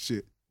or some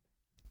shit.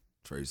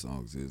 Trey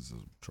Songz is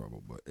in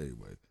trouble, but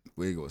anyway,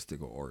 we ain't gonna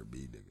stick on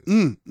R&B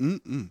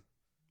niggas.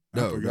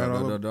 I forgot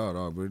all of-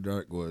 No. We're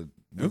not going.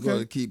 We're Okay. going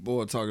to keep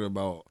on talking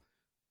about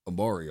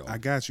Omarion I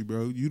got you,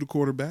 bro. You the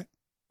quarterback.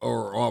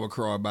 or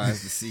Omicron by the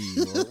sea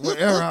or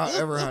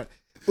whatever.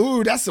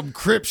 Ooh, that's some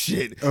Crip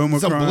shit. Omicron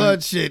Some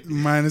blood shit.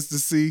 minus the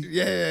C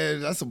Yeah,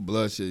 that's some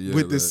blood shit. Yeah,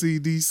 with the man.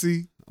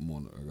 CDC. I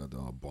got the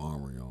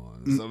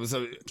Omarion.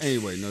 So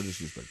anyway, no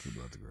disrespect to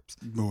Blood the Grips.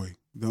 Boy,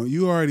 don't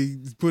you already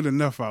put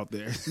enough out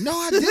there? No,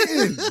 I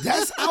didn't.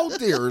 That's out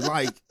there.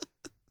 Like,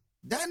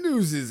 that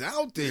news is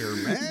out there,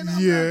 man.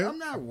 I'm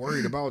not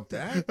worried about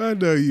that. I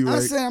know you. I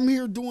Right. said I'm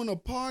here doing a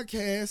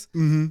podcast,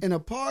 and a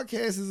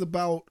podcast is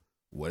about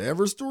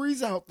whatever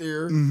story's out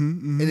there,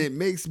 and it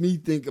makes me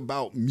think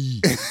about me.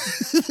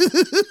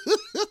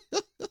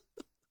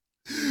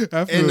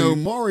 I feel And you.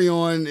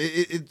 Omarion,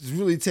 it's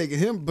really taking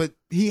him, but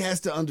he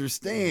has to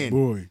understand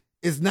Boy.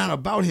 it's not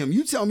about him.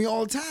 You tell me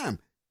all the time.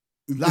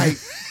 Like,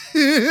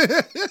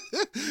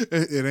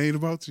 it ain't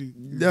about you.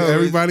 No,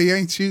 Everybody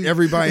ain't you.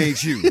 everybody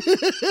ain't you.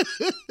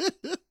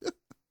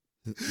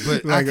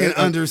 But Like, I can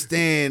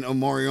understand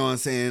Omarion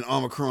saying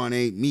Omicron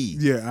ain't me.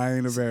 Yeah, I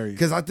ain't a variant.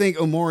 Because I think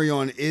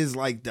Omarion is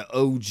like the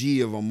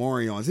OG of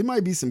Omarions. It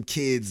might be some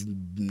kids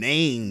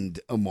named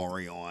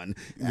Omarion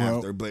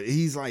after, but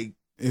he's like,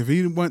 If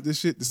he want this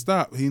shit to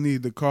stop, he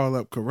need to call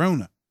up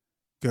Corona.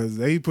 Because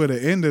they put an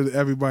end to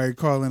everybody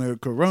calling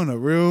it Corona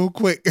real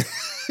quick.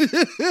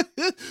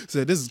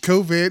 Said this is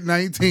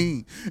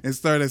COVID-19 and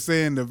started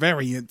saying the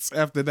variants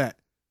after that.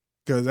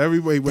 Because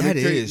everybody, when That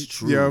it came, is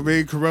true. You know what I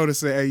mean? Corona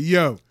said, hey,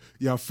 yo,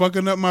 y'all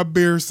fucking up my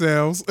beer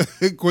sales.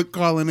 Quit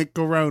calling it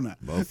Corona.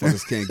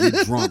 motherfuckers can't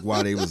get drunk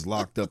while they was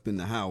locked up in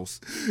the house.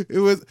 It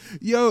was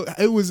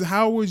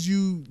how was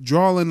you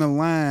drawing the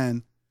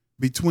line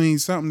between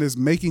something that's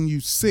making you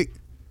sick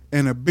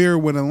and a beer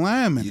with a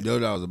lime in You it? know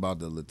that was about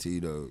the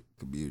Latino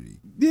community.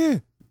 Yeah.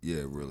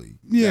 Yeah, really.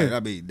 Yeah. I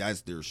mean,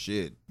 that's their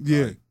shit.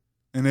 Yeah. Like,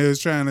 And they was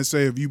trying to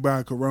say if you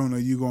buy Corona,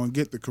 you gonna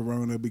get the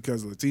Corona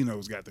because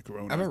Latinos got the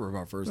Corona. I remember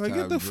my first Like, time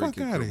get the fuck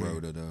drinking outta here.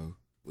 Corona, though,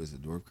 was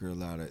in North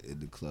Carolina in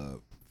the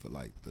club. for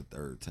like the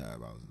third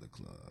time I was in the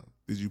club.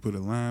 Did you put a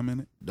lime in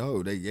it?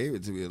 No, they gave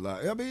it to me a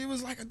lot. I mean, it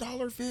was like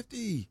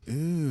 $1.50.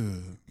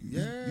 Ew.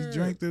 Yeah.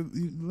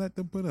 You let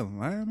them put a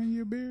lime in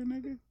your beer,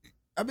 nigga?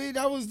 I mean,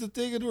 that was the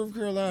thing in North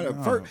Carolina.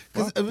 Oh, First,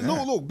 fuck that.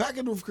 look, back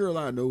in North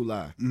Carolina, no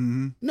lie.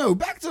 Mm-hmm. No,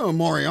 back to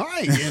Amari. I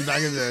ain't getting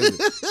back in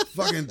the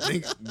fucking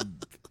thing.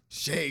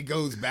 Shade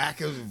goes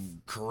back of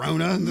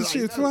Corona. Like,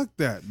 Shit, no. fuck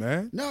that,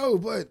 man. No,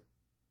 but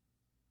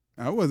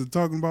I wasn't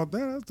talking about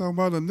that. I was talking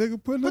about a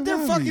nigga putting a they're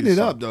lime in fucking your it shit.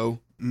 up, though.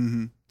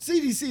 Mm-hmm.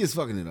 CDC is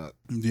fucking it up.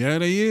 Yeah,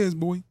 they is,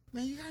 boy.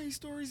 Man, you got any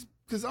stories?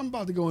 Because I'm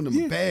about to go into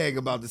Yeah. my bag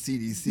about the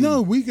CDC.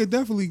 No, we could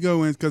definitely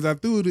go in because I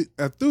threw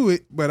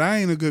it, but I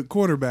ain't a good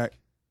quarterback.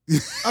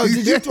 Oh,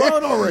 did you throw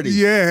it already?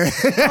 Yeah.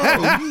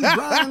 Oh, you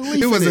Brian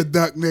Leaf it was in a it.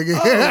 duck, nigga.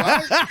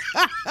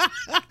 Oh,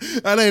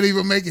 I didn't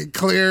even make it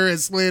clear and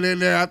slid in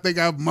there. I think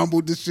I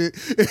mumbled the shit.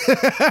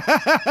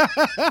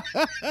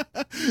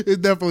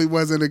 It definitely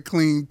wasn't a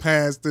clean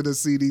pass to the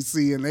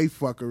CDC and they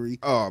fuckery.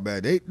 Oh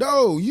man,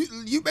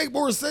 you make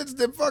more sense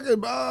than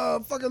fucking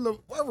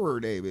whatever her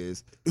name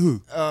is.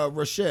 Ooh,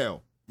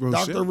 Rochelle.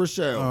 Rochelle? Dr.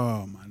 Rochelle.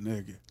 Oh, my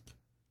nigga.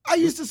 I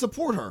used to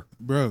support her.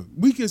 Bro,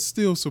 we could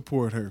still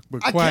support her,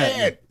 but I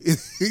quietly.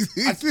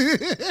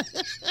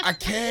 I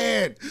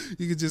can't.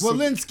 You could just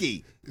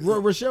Walensky.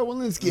 Rochelle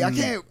Walensky. I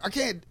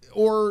can't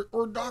or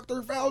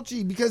Dr.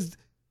 Fauci because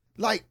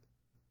like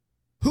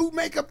who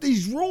make up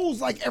these rules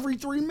like every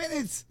 3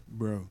 minutes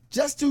bro.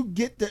 just to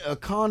get the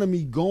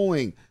economy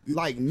going?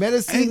 Like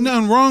medicine. Ain't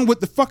nothing wrong with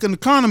the fucking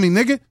economy,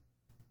 nigga.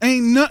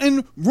 Ain't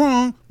nothing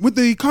wrong with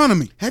the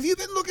economy. Have you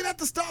been looking at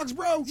the stocks,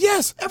 bro?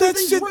 Yes,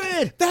 Everything's that shit,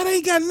 red. That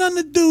ain't got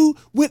nothing to do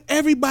with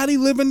everybody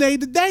living day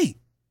to day.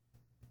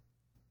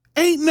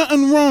 Ain't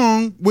nothing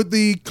wrong with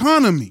the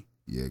economy.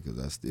 Yeah, because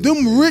I still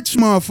Them rich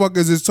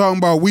motherfuckers is talking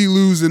about we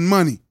losing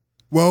money.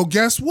 Well,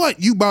 guess what?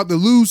 You about to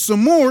lose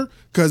some more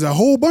because a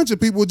whole bunch of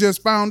people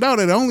just found out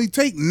it only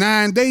take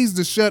 9 days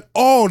to shut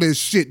all this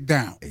shit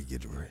down. They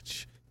get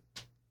rich.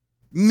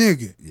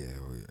 Nigga. Yeah,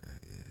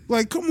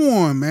 Like, come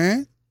on,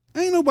 man.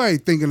 Ain't nobody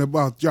thinking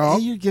about y'all.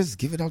 You're just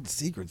giving out the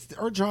secrets.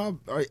 Our job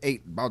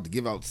ain't about to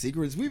give out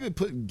secrets. We've been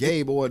putting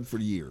Gabe on for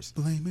years.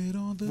 Blame it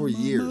on the For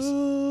years.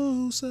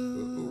 mimosa.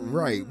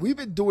 Right. We've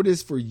been doing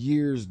this for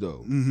years,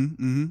 though. Mm-hmm,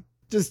 mm-hmm.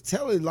 Just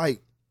tell it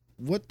like,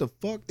 what the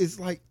fuck? It's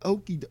like,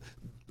 okie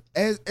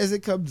as it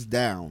comes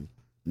down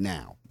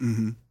now,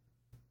 Mm-hmm.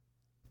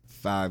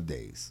 5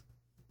 days.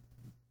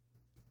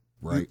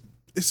 Right?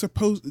 It's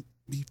supposed to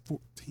be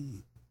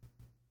 14.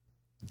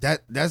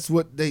 That's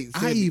what they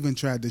said. I even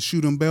tried to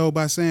shoot them bell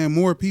by saying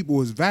more people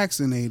was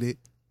vaccinated.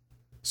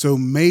 So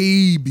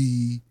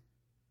maybe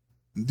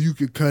you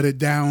could cut it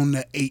down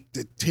to 8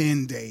 to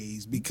 10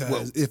 days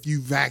because if you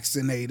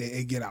vaccinated,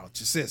 it get out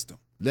your system.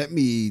 Let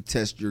me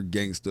test your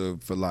gangster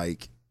for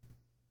like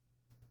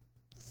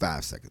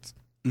 5 seconds.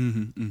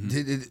 Mm-hmm,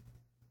 mm-hmm.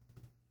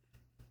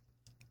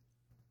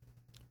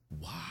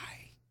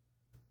 Why?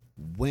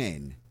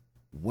 When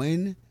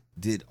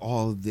did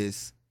all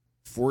this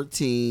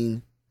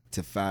 14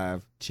 to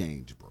 5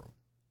 change, bro?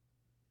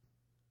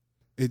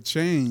 It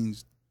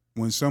changed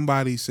when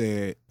somebody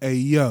said, hey,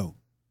 yo,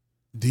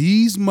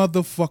 these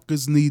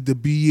motherfuckers need to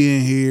be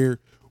in here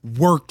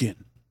working.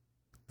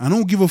 I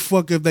don't give a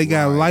fuck if they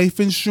got life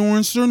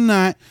insurance or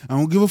not. I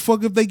don't give a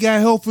fuck if they got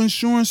health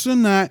insurance or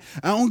not.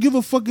 I don't give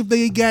a fuck if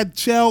they got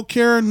child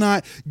care or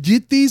not.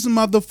 Get these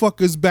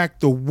motherfuckers back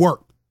to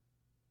work.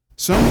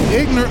 Some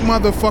ignorant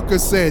motherfucker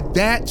said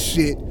that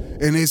shit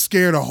and it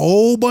scared a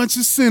whole bunch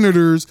of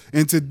senators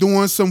into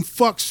doing some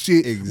fuck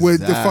shit with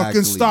the fucking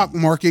Exactly. stock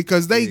market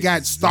because they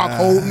got stock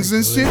holdings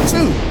and shit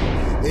too.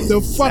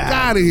 The fuck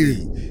out of here.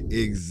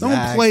 Exactly.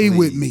 Don't play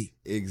with me.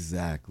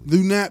 Exactly.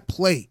 Do not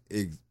play.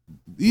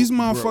 These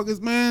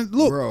motherfuckers, man,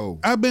 look, Bro.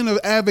 I've been an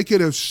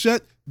advocate of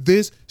shut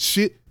this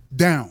shit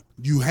down.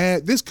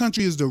 This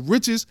country is the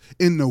richest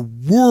in the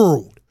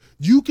world.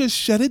 You can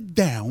shut it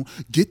down,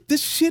 get the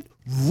shit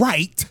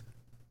right,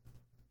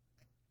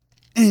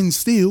 and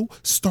still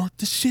start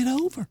the shit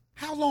over.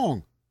 How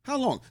long? How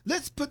long?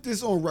 Let's put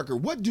this on record.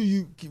 What do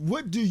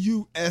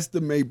you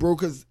estimate, bro?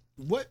 Because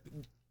what?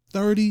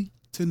 30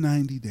 to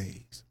 90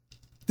 days.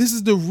 This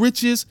is the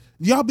richest.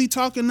 Y'all be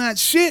talking that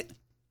shit.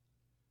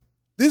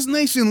 This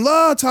nation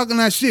love talking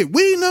that shit.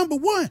 We number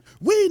one.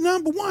 We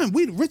number one.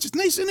 We the richest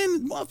nation in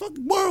the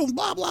motherfucking world.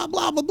 Blah, blah,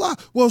 blah, blah, blah.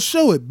 Well,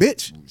 show it,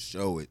 bitch.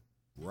 Show it.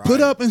 Right. Put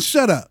up and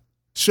shut up.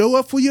 Show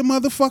up for your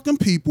motherfucking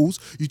peoples.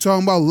 You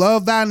talking about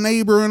love thy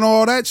neighbor and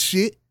all that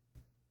shit.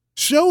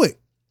 Show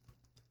it.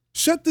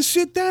 Shut the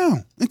shit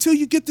down until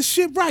you get the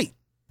shit right.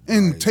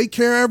 And take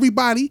care of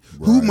everybody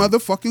who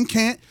motherfucking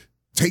can't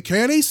take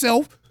care of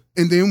themselves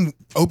and then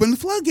open the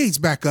floodgates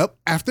back up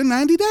after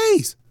 90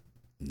 days.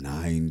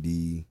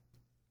 90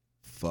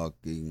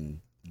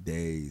 fucking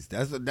days.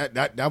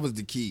 That was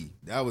the key.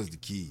 That was the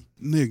key.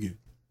 Nigga,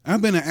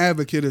 I've been an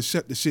advocate of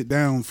shut the shit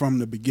down from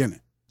the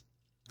beginning.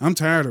 I'm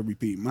tired of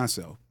repeating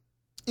myself.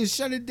 And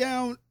shut it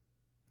down.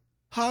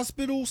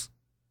 Hospitals,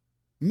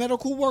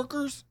 medical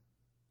workers.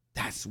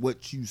 That's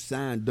what you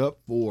signed up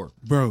for.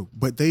 Bro,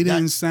 but they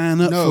didn't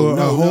sign up No, for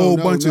no, a whole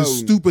no, bunch no, of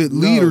stupid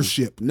no,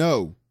 leadership.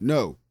 No.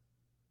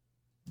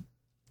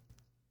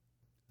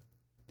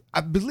 I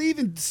believe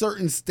in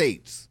certain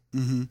states,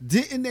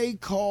 didn't they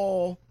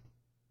call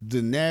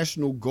the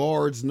National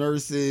Guards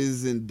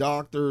nurses and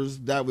doctors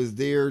that was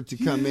there to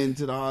come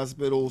into the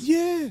hospitals?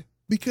 Yeah,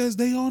 because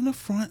they on the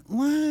front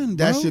line,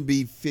 bro. That should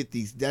be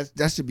 50s.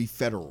 That should be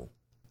federal.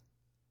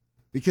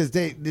 Because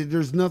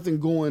there's nothing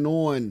going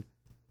on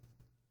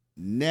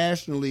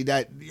nationally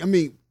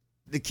the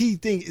key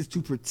thing is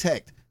to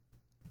protect.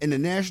 And the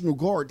National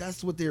Guard,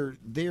 that's what they're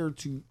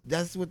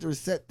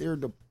set there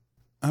to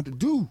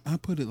do. I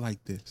put it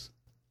like this.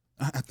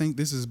 I think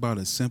this is about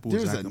as simple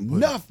as There's I can put it.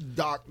 enough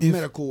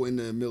medical in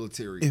the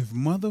military. If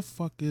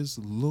motherfuckers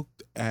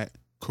looked at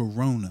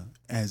Corona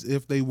as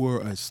if they were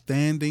a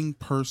standing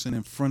person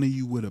in front of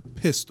you with a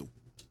pistol,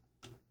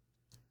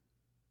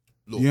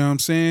 Look, you know what I'm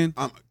saying?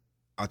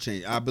 I'll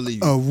change. I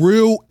believe you. A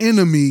real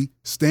enemy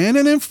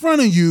standing in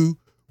front of you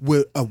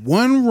with a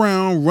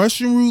 1-round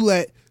Russian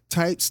roulette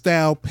type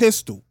style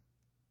pistol.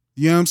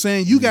 You know what I'm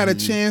saying? You got a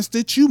chance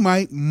that you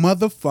might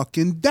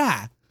motherfucking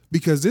die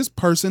because this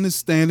person is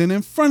standing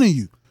in front of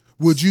you.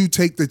 Would you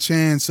take the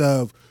chance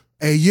of,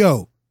 hey,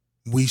 yo,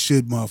 we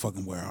should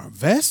motherfucking wear our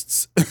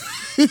vests?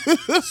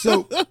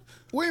 So,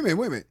 wait a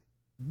minute.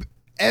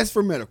 As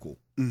for medical,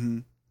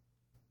 I'm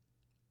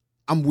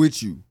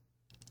with you.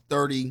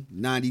 30,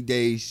 90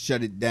 days,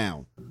 shut it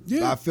down.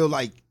 Yeah. But I feel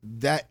like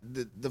that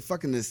the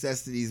fucking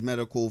necessities,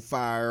 medical,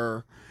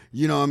 fire,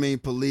 you know what I mean,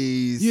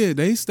 police. Yeah,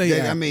 they stay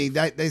active. I mean,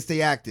 they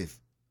stay active.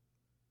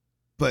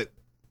 But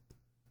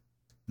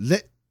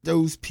let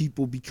those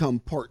people become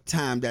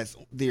part-time that's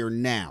there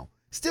now.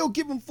 Still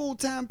give them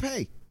full-time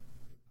pay.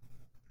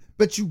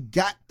 But you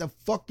got the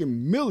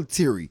fucking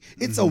military.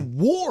 It's a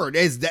war.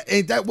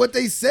 Ain't that what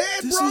they said,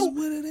 This bro? is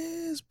what it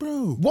is,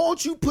 bro.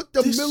 Won't you put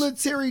the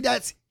military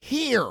that's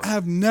here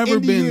I've never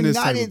in been the this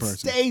type of United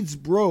person. States,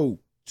 bro,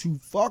 to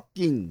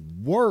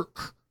fucking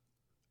work?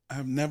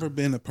 I've never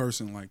been a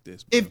person like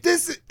this, bro. If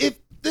this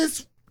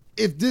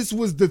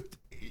was the,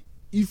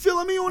 you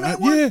feeling me on that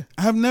one? Yeah,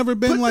 I've never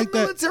been Put like the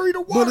that. military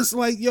to work. But it's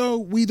like, yo,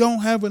 we don't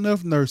have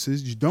enough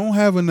nurses. You don't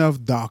have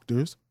enough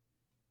doctors.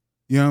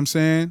 You know what I'm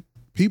saying?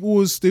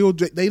 People is still,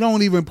 they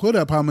don't even put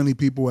up how many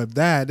people have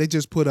died. They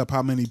just put up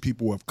how many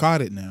people have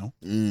caught it now.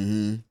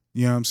 Mm-hmm.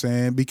 You know what I'm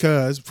saying?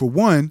 Because for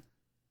one,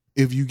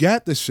 if you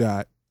got the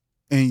shot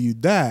and you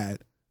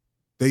died,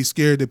 they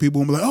scared that people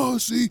will be like, oh,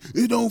 see,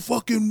 it don't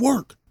fucking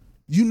work.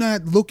 You're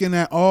not looking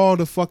at all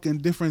the fucking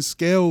different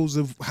scales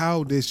of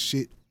how this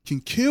shit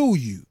can kill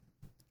you.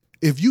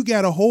 If you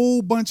got a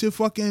whole bunch of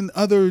fucking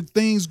other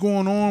things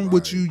going on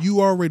with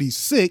you already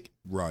sick.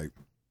 Right.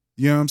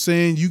 You know what I'm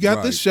saying? You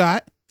got the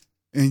shot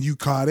and you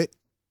caught it.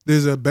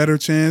 There's a better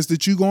chance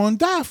that you going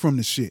to die from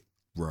the shit.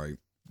 Right.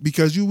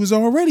 Because you was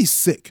already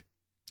sick.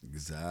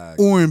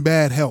 Exactly. Or in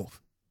bad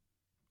health.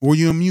 Or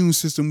your immune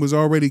system was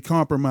already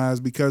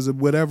compromised because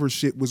of whatever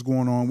shit was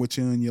going on with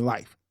you in your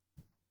life.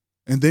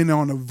 And then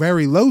on a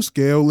very low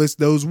scale, it's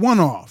those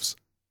one-offs.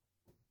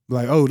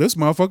 Like, oh, this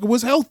motherfucker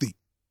was healthy.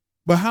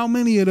 But how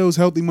many of those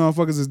healthy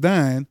motherfuckers is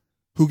dying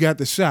who got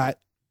the shot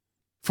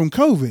from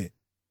COVID?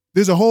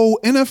 There's a whole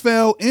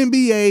NFL,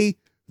 NBA,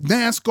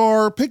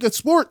 NASCAR, pick a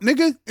sport,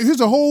 nigga.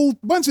 There's a whole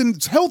bunch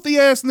of healthy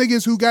ass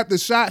niggas who got the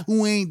shot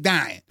who ain't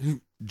dying.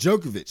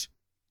 Djokovic.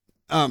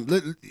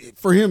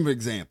 For him,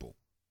 example.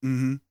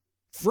 Mm-hmm.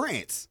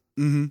 France.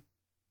 Mm-hmm.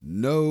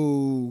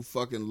 No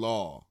fucking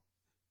law.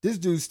 This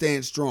dude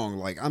stands strong.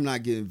 Like, I'm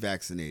not getting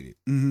vaccinated.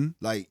 Mm-hmm.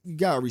 Like, you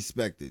gotta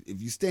respect it.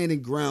 If you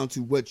standing ground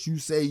to what you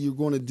say you're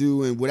gonna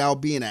do and without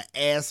being an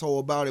asshole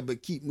about it,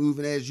 but keep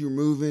moving as you're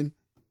moving,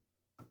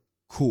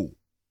 cool.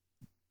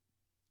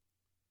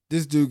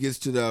 This dude gets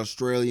to the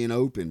Australian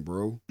Open,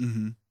 bro.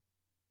 Mm-hmm.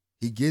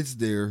 He gets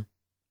there.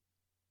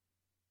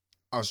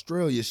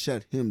 Australia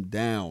shut him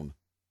down.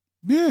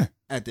 Yeah.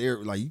 At the air,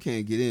 like, you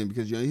can't get in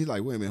because he's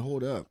like, wait a minute,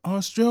 hold up.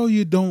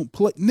 Australia don't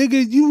play.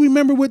 Nigga, you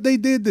remember what they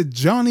did to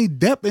Johnny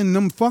Depp and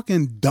them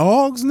fucking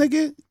dogs,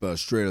 nigga? But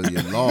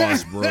Australia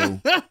lost,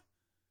 bro.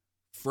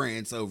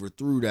 France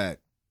overthrew that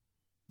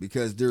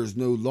because there's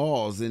no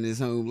laws in his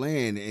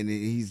homeland and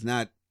he's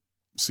not.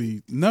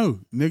 See, no,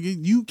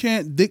 nigga, you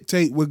can't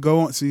dictate what go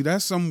on. See,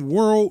 that's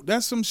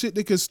some shit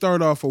that could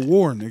start off a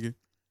war, nigga.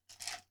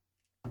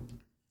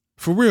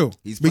 For real.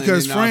 He's playing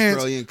because in the France,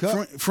 Australian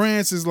Cup.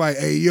 France is like,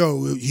 hey,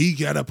 yo, he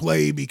got to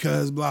play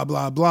because blah,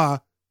 blah, blah.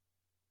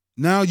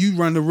 Now you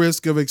run the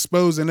risk of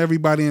exposing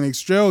everybody in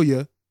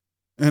Australia,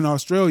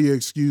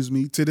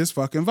 to this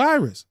fucking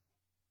virus.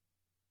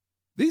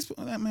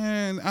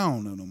 Man, I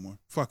don't know no more.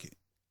 Fuck it.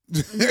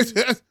 You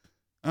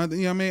know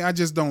what I mean? I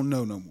just don't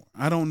know no more.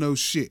 I don't know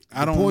shit.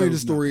 I don't know. The point of the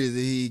story is that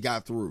he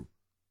got through.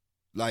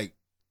 Like,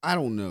 I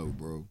don't know,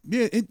 bro.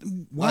 Yeah,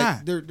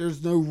 why? Like,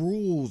 there's no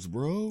rules,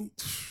 bro.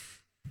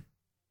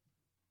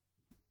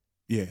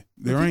 Yeah,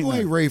 there ain't. People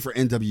ain't ready for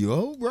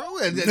NWO, bro.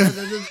 And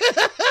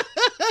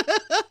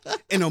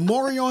the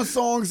Morion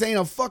songs ain't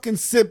a fucking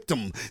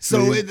symptom.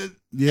 So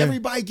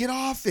everybody get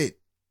off it.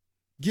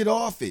 Get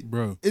off it.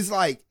 Bro. It's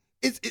like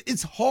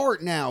It's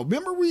hard now.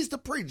 Remember, we used to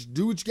preach,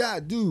 do what you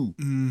gotta do.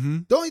 Mm-hmm.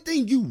 The only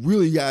thing you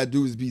really gotta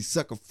do is be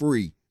sucker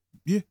free.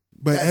 Yeah,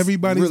 but That's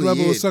everybody's really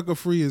level of it. sucker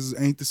free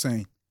ain't the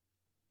same.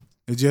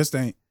 It just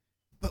ain't.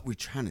 But we're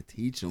trying to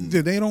teach them.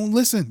 They don't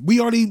listen. We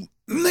already,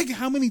 nigga,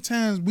 how many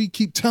times we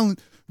keep telling,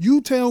 you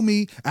tell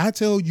me, I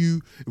tell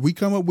you, we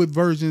come up with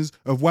versions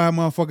of why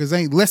motherfuckers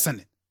ain't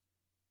listening.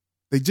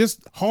 They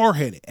just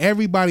hard-headed.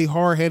 Everybody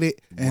hard-headed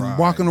and Right.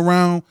 walking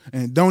around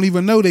and don't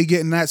even know they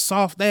getting that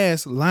soft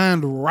ass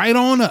lined right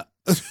on up.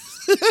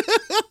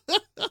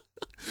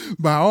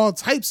 By all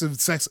types of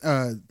sex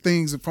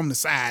things from the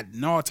side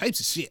and all types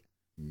of shit.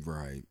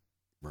 Right.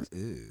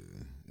 Ew.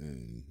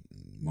 And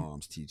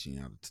mom's teaching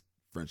you how to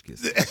French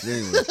kiss.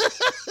 Anyway.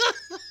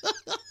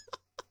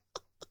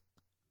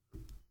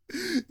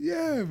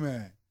 Yeah,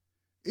 man.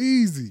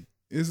 Easy.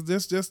 It's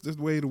just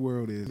the way the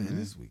world is, Man, man.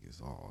 this week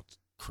is all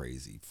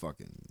crazy.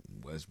 Fucking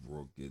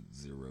Westbrook get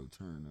 0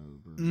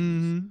 turnovers.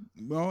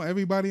 Mm-hmm. Well,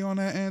 everybody on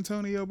that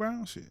Antonio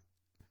Brown shit.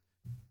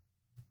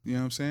 You know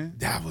what I'm saying?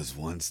 That was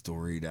one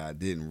story that I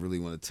didn't really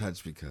want to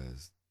touch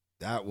because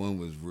that one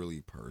was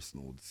really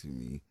personal to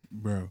me.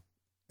 Bro.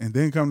 And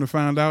then come to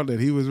find out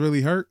that he was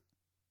really hurt.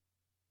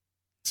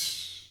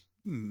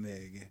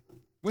 Nigga.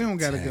 We don't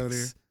got to go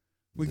there.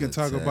 We can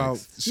talk about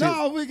shit.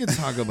 No, we can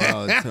talk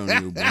about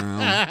Antonio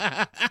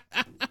Brown.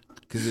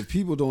 Because if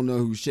people don't know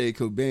who Shay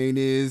Cobain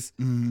is,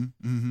 Mm-hmm.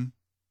 Mm-hmm.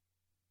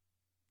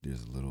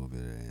 there's a little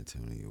bit of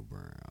Antonio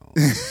Brown.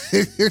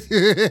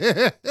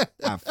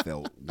 I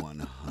felt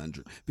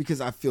 100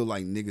 because I feel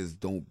like niggas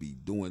don't be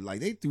doing like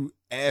they threw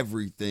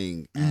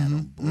everything at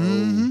him, bro.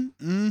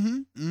 Mm-hmm. Mm-hmm.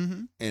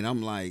 Mm-hmm. And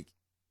I'm like,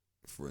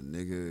 for a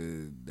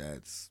nigga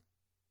that's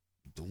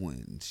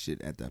doing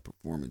shit at that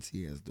performance,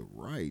 he has the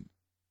right,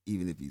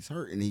 even if he's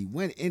hurt. And he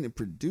went in and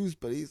produced,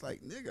 but he's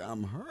like, nigga,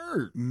 I'm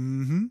hurt.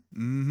 Mm-hmm.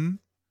 Mm-hmm.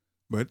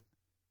 But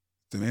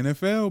the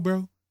NFL,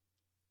 bro.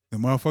 The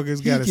motherfuckers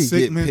He got a can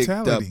sick get picked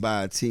mentality. up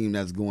by a team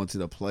that's going to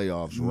the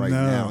playoffs right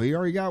No. now. He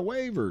already got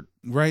wavered.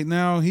 Right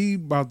now, he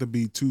about to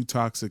be too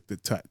toxic to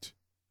touch.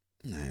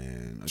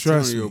 Man,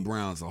 Trust Antonio me.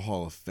 Brown's a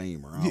Hall of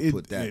Famer. I'll It-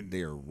 put that it-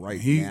 there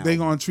right He now. they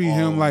gonna treat All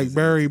him like his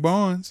Barry antics.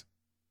 Bonds.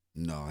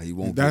 No, he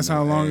won't. That's get no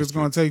how long it's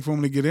gonna asterisk. take for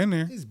him to get in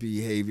there. His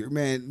behavior,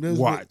 man. there's-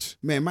 Watch.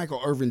 Man,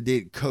 Michael Irvin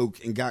did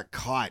coke and got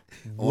caught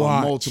on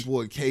Watch. multiple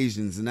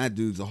occasions, and that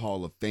dude's a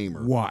Hall of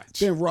Famer. Watch.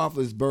 Ben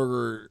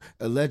Roethlisberger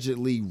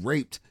allegedly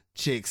raped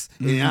chicks,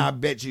 and I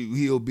bet you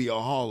he'll be a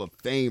Hall of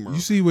Famer.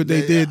 You see what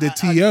they did to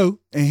T.O.,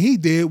 and he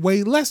did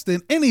way less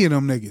than any of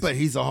them niggas. But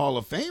he's a Hall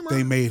of Famer.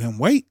 They made him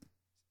wait.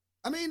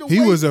 I mean, the He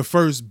way- was a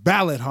first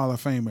ballot Hall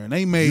of Famer, and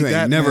they made You ain't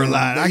that never man-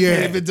 lied. I yeah,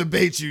 can't even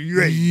debate you. You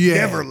ain't Yeah.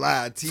 never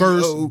lied.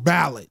 first T.O.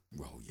 ballot,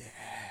 Oh, yeah.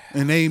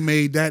 and they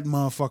made that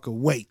motherfucker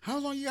wait. How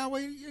long you got to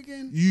wait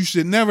again? You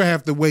should never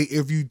have to wait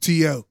if you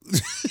T.O.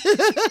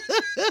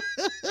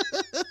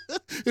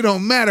 It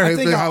don't matter I if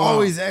think it's I how long.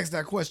 always ask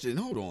that question.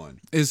 Hold on.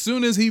 As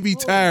soon as he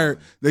retired,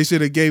 they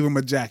should have gave him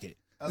a jacket.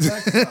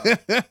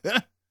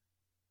 Alexa,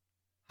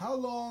 how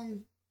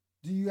long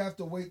do you have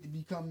to wait to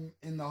become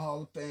in the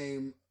Hall of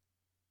Fame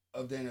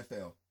of the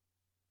NFL?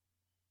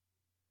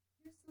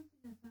 Here's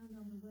something I found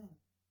on the web.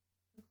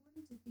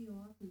 According to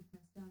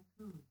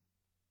TheoAuthorPress.com,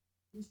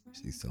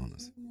 She's telling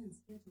us. events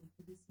scheduled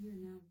for this year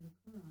now will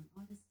occur on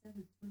August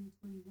 7th,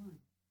 2021,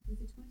 with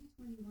the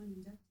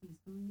 2021 inductees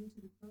going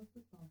into the Pro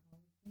Football Hall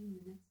of Fame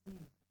the next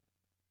day.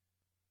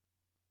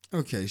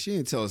 Okay, she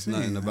didn't tell us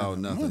nothing about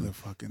nothing.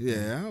 Motherfucking thing.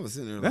 Yeah, I was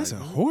sitting there That's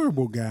like, a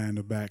horrible guy in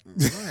the back.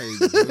 Right.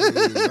 Dude,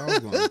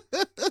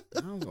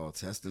 I was all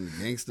testing the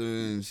gangster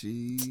and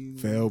she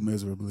Failed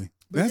miserably.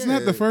 But That's yeah.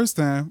 not the first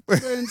time.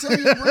 But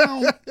Antonio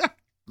Brown,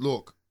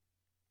 look,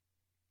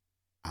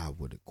 I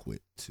would have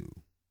quit too.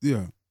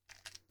 Yeah.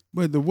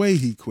 But the way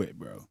he quit,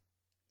 bro.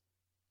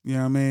 You know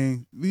what I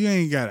mean? You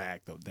ain't got to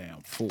act no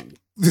damn fool.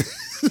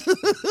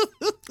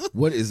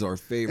 What is our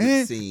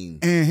favorite scene?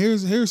 And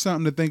here's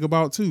something to think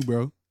about too,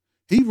 bro.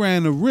 He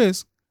ran the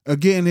risk of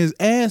getting his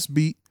ass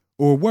beat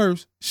or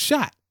worse,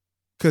 shot.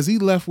 Because he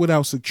left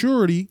without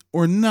security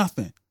or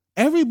nothing.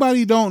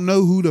 Everybody don't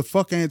know who the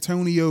fuck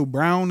Antonio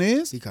Brown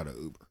is. He caught an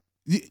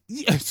Uber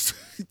Yes.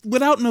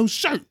 Without no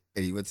shirt.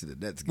 and he went to the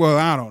Nets game. Well,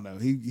 I don't know.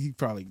 He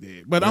probably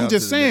did. But Went I'm out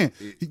just to the saying,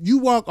 Nets. you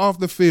walk off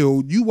the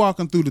field, you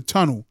walking through the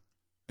tunnel,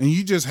 and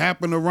you just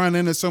happen to run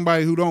into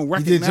somebody who don't He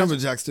recognize did jumping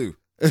jacks too.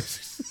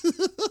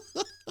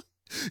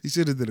 He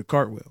should have did a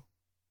cartwheel.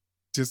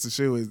 Just to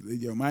show his,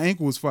 my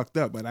ankle was fucked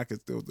up, but I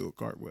could still do a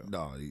cartwhil.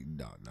 No.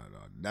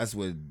 That's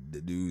what the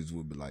dudes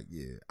would be like.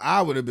 Yeah,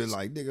 I would have been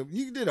like, nigga,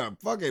 you did a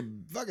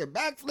fucking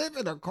backflip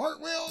and a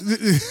cartwheel.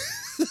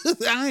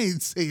 I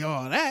ain't say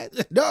all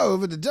that. No,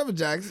 but the jumping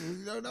jacks,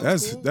 that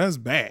was cool. That's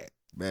bad.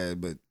 Man,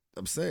 but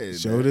I'm saying,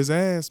 Showed man, his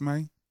ass,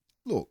 man.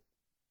 look,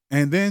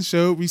 And then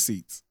showed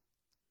receipts.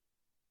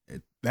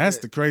 It- That's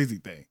it- the crazy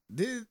thing.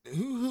 did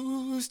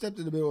who stepped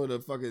in the middle of the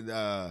fucking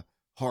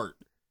heart?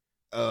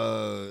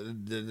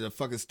 The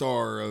fucking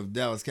star of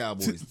Dallas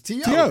Cowboys.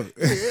 T.O. T.O.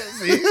 Yeah,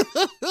 see?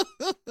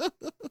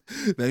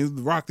 They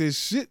rocked his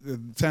shit the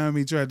time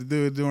he tried to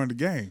do it during the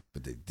game.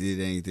 But they did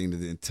anything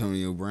to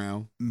Antonio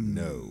Brown? Mm.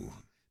 No.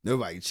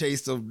 Nobody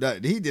chased him.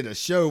 Nothing. He did a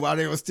show while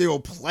they were still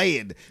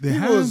playing. Did He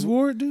Hines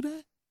Ward do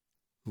that?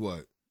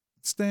 What?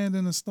 Stand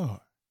in the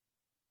star.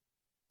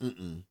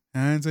 Mm-mm.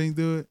 Hines ain't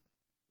do it?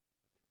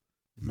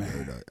 No,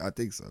 Man. no, I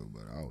think so,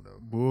 but I don't know.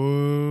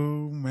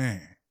 Whoa,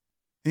 man.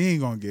 He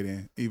ain't gonna get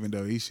in, even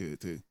though he should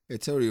too.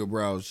 Antonio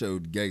Brown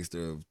showed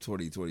Gangster of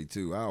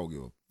 2022. I don't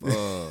give a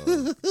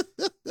fuck.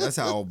 That's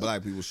how all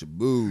black people should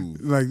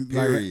move. Like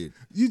Period.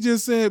 you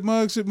just said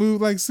Mug should move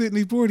like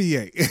Sidney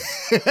Poitier.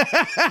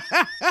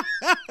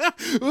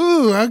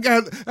 Ooh, I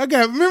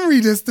got memory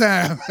this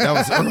time. That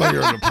was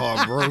earlier in the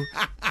pod, bro.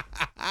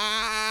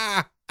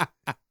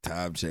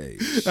 Time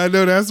change. I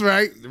know that's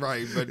right.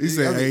 Right, but He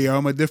said, "Hey,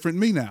 I'm a different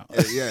me now."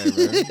 yeah,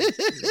 man.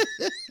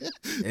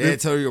 And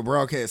Antonio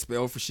Brown can't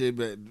spell for shit,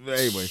 but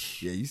anyway,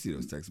 yeah, you see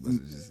those text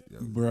messages, yo.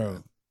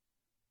 Bro.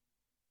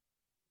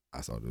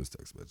 I saw those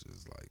text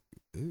messages like,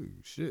 ooh,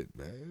 shit,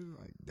 man,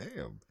 like,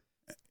 damn,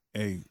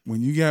 Hey,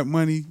 when you got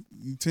money,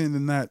 you tend to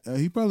not.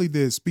 He probably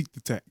did speak the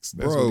text.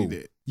 That's bro. what he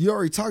did. You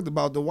already talked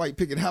about the white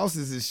picket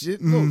houses and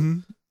shit. Look,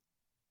 Mhm.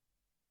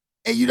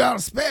 and you know how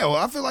to spell.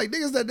 I feel like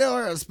niggas that know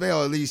how to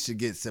spell at least should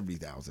get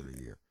 70,000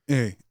 a year.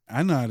 Hey,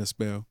 I know how to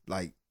spell.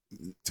 Like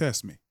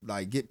Test me.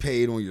 get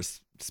paid on your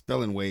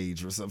spelling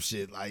wage or some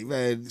shit. Like,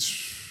 man,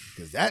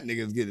 because that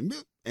nigga's getting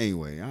milk.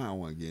 Anyway, I don't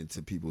want to get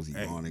into people's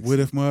Hey, ebonics. what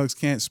if Muggs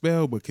can't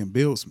spell but can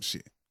build some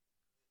shit?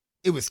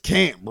 It was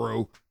camp,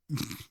 bro.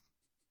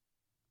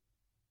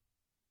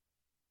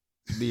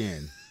 The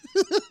end.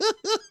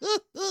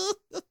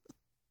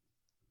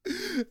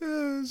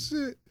 Oh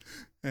shit,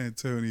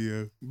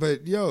 Antonio.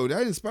 But yo,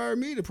 that inspired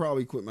me to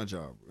probably quit my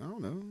job. I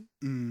don't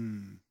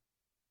know.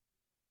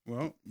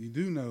 Well, you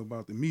do know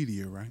about the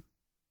media, right,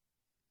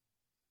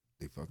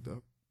 They fucked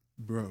up.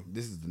 bro?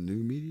 This is the new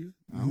media?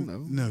 I don't know.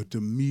 No,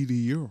 the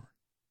meteor.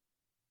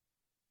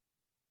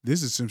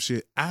 This is some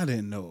shit I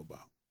didn't know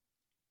about.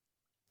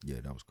 Yeah,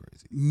 that was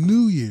crazy.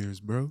 New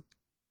Year's, bro.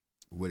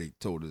 When they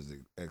told us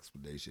the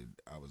explanation,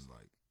 I was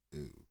like,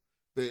 ew.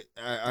 But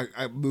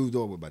I moved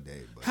on with my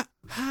day. But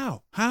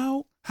How?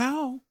 No,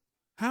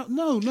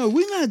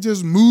 we're not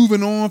just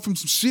moving on from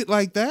some shit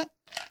like that.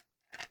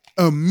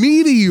 A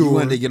meteor. you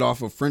wanted to get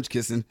off of French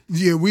kissing.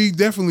 Yeah, we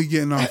definitely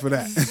getting off of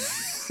that.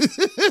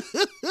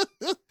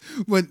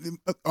 But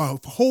a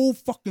whole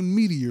fucking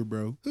meteor,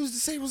 bro. Who's to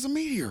say it was a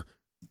meteor?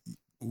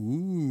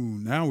 Ooh,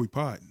 now we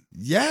potting.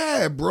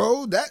 Yeah,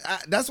 bro.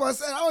 That's why I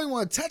said I don't even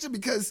want to touch it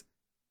because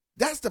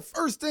that's the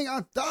first thing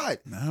I thought.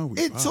 Now we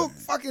It potting. took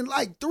fucking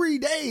like 3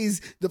 days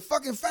to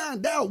fucking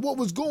find out what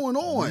was going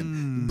on,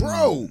 Mm.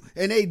 bro.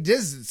 And they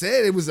just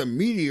said it was a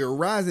meteor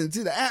rising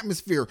into the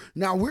atmosphere.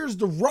 Now, where's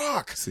the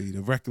rock? See,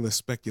 the reckless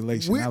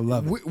speculation. I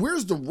love it.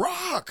 Where's the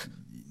rock?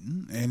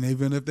 And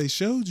even if they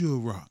showed you a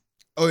rock,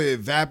 Oh, it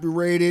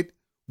evaporated.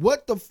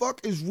 What the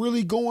fuck is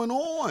really going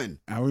on?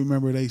 I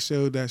remember they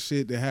showed that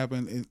shit that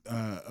happened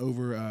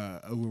over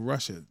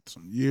Russia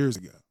some years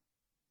ago.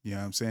 You know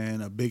what I'm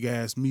saying? A big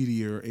ass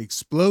meteor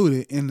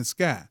exploded in the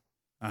sky.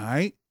 All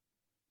right.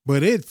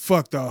 But it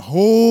fucked a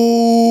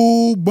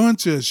whole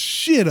bunch of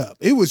shit up.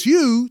 It was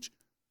huge,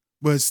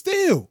 but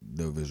still,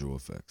 No visual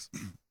effects.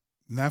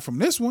 not from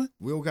this one.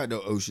 We don't got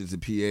no oceans in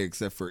PA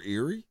except for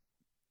Erie.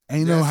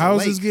 Ain't That's no a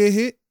houses lake. get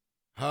hit.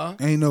 Huh?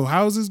 Ain't no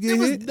houses get There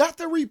was hit.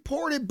 nothing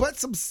reported but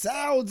some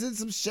sounds and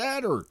some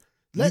shatter.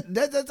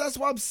 That's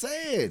what I'm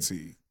saying.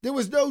 See, There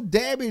was no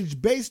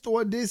damage based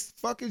on this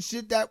fucking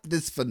shit,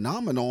 this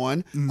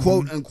phenomenon, Mhm.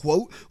 quote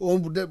unquote,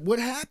 on what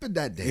happened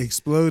that day.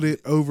 exploded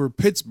over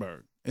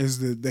Pittsburgh is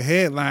the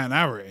headline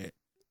I read.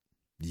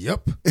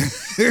 Yep.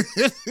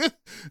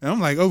 And I'm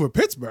like, over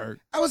Pittsburgh?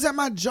 I was at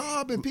my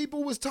job and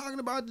people was talking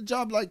about the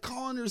job, like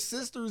calling their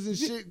sisters and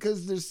shit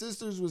because their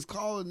sisters was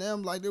calling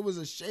them like there was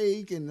a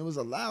shake and there was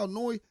a loud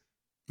noise.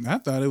 I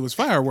thought it was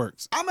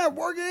fireworks. I'm at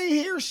work and ain't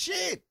hear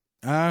shit.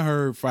 I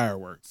heard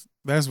fireworks.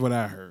 That's what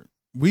I heard.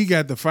 We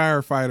got the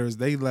firefighters.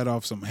 They let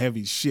off some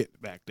heavy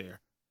shit back there.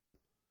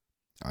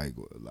 I ain't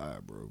gonna lie,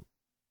 bro.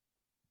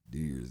 New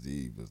Year's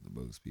Eve was the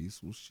most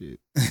peaceful shit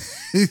I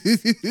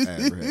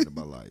ever had in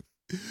my life.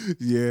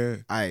 Yeah.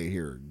 I ain't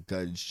hear a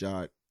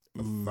gunshot,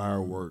 a Ooh.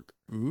 firework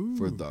Ooh.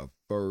 for the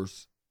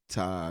first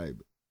time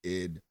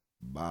in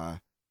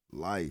my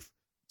life.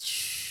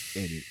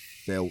 And it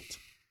felt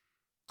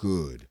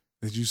good.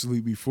 Did you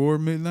sleep before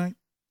midnight?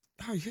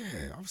 Oh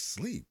yeah, I was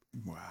asleep.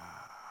 Wow.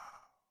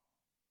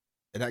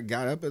 And I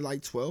got up at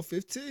like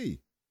 12:15.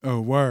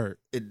 Oh, word.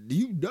 And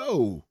you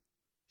know,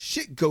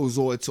 shit goes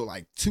on till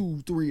like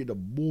 2, 3 in the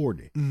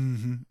morning.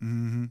 Mm-hmm.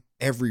 Mm-hmm.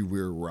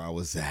 Everywhere where I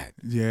was at.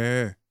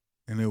 Yeah.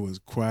 And it was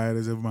quiet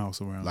as a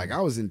mouse around. Like there.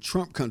 I was in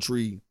Trump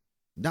country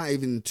not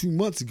even 2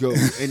 months ago,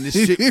 and this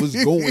shit was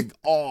going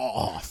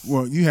off.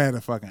 Well, you had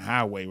a fucking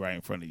highway right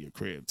in front of your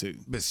crib, too.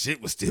 But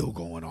shit was still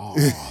going off.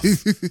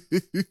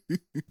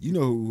 You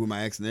know who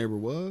my ex neighbor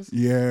was?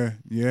 Yeah.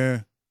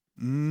 Yeah.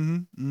 Mm-hmm.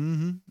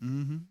 Mm-hmm.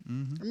 Mm-hmm.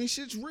 Mm-hmm. I mean,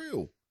 shit's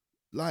real.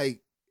 Like,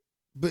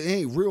 but it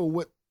ain't real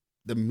what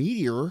the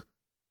meteor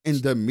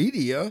in the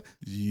media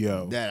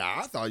Yo, that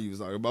I thought you was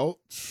talking about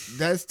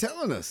that's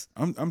telling us.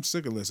 I'm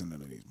sick of listening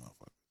to these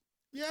motherfuckers.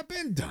 Yeah, I've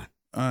been done.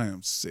 I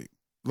am sick.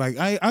 Like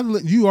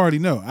you already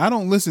know. I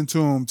don't listen to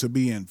them to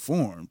be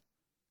informed.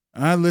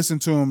 I listen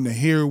to them to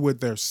hear what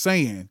they're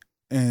saying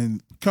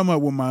and come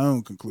up with my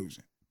own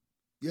conclusion.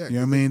 Yeah, You know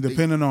what I mean?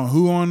 Depending on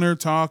who on there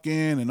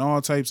talking and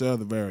all types of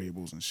other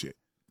variables and shit.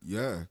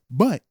 Yeah.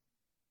 But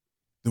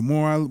the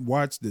more I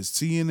watch the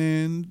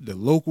CNN, the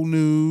local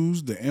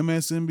news, the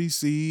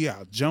MSNBC,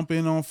 I'll jump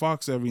in on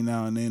Fox every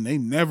now and then. They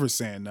never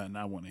saying nothing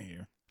I want to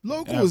hear.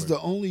 Local Ever. is the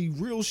only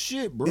real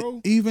shit,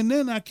 bro. Even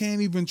then, I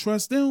can't even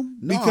trust them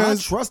No,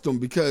 because I trust them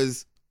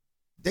because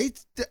they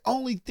the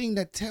only thing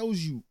that tells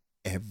you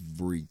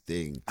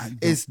everything.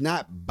 It's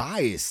not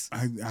biased,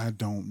 I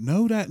don't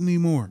know that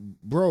anymore,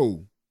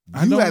 bro.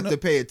 I You don't have know- to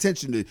pay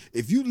attention to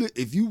if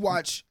you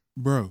watch.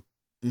 bro.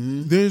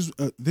 Mhm.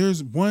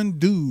 There's one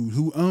dude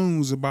who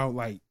owns about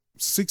like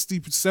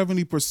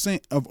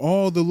 60-70% of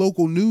all the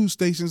local news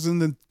stations in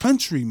the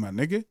country, my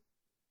nigga.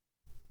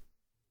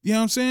 You know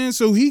what I'm saying?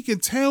 So he can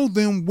tell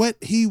them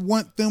what he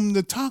want them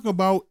to talk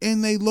about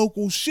in they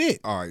local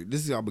shit. All right,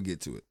 this is how I'm gonna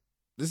get to it.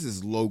 This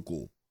is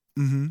local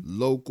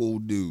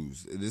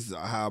news. This is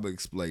how I'm gonna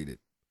explain it.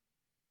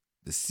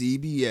 The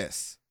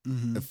CBS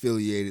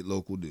affiliated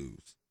local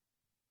news.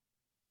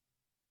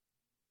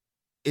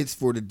 It's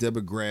for the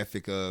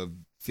demographic of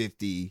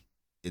 50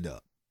 and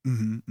up.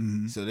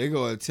 So they're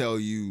gonna tell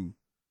you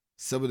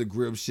some of the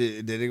grim shit,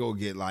 and then they're gonna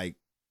get like,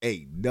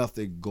 ain't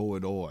nothing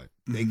going on.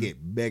 They get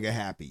mega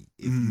happy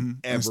if you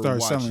ever and start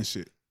watch selling it.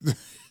 shit.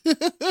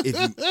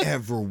 If you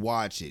ever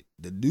watch it,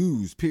 the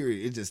news,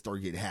 period, it just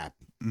start getting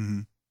happy.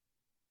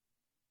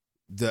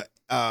 The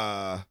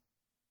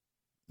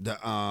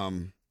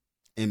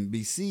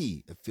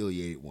NBC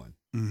affiliated one,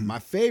 my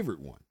favorite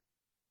one.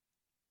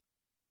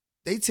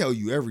 They tell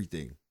you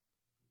everything.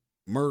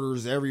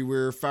 Murders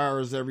everywhere,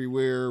 fires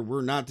everywhere,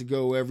 we're not to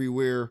go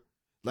everywhere.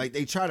 Like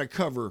they try to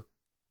cover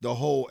the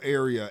whole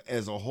area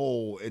as a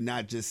whole and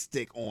not just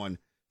stick on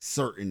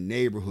certain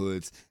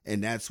neighborhoods.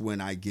 And that's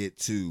when I get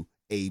to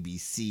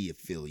ABC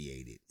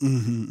affiliated.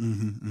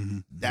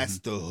 That's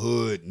the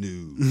hood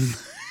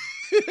news.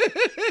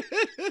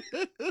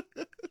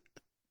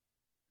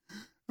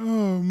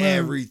 Oh man.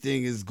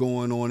 Everything is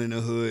going on in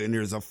the hood, and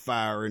there's a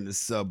fire in the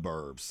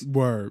suburbs.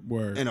 Word.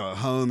 And a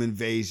home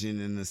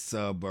invasion in the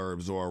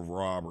suburbs or a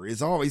robbery.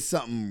 It's always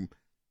something,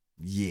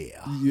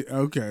 yeah.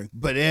 Okay.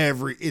 But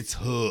it's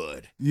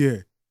hood. Yeah.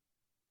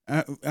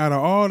 Out of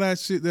all that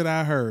shit that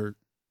I heard,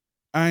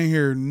 I ain't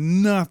hear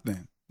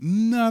nothing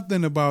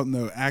about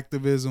no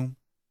activism,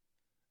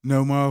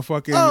 no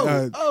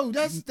motherfucking.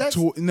 That's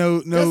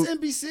no. that's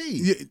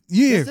NBC.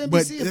 Yeah, That's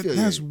but NBC affiliated.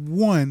 that's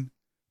one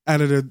out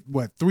of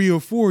the 3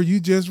 or 4 you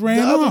just ran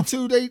The other off.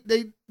 two,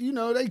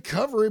 they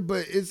cover it,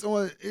 but it's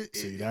on.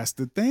 See, that's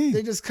the thing.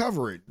 They just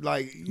cover it,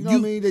 like you know what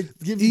I mean. They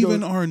give you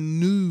even our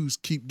news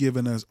keep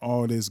giving us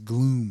all this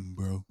gloom,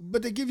 bro.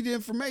 but they give you the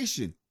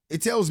information.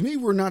 It tells me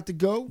we're not to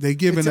go. They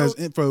giving us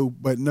info,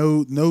 but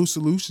no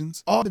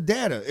solutions. all the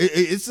data.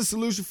 It's a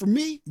solution for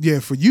me. Yeah,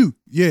 for you.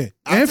 Yeah,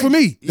 and for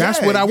me. That's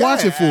what I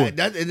watch it for. And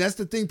that's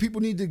the thing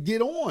people need to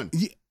get on.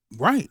 Yeah,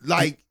 right.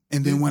 Like,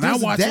 and then when I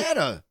there's watch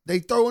data, they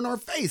throw in our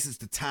face. It's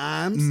the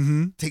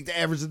times. Take the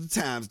average of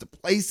the times, the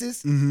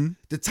places,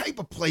 the type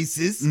of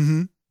places,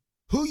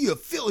 who you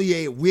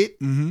affiliate with.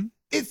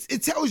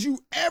 It tells you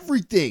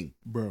everything,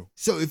 bro.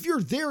 So if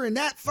you're there in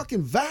that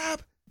fucking vibe,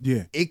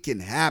 yeah, it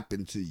can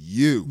happen to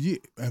you. Yeah,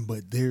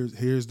 but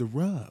here's the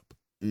rub.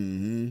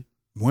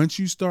 Once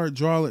you start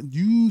drawing,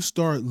 you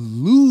start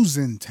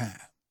losing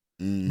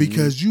time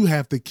because you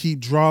have to keep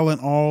drawing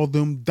all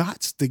them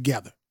dots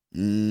together.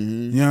 You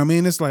know what I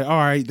mean? It's like, all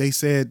right, they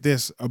said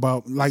this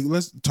about, like,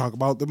 let's talk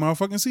about the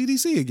motherfucking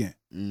CDC again.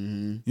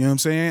 You know what I'm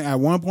saying? At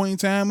one point in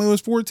time, it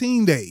was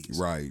 14 days.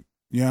 Right.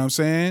 You know what I'm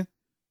saying?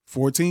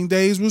 14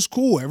 days was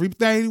cool.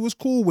 Everybody was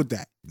cool with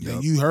that. Yep.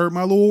 Then you heard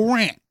my little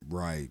rant.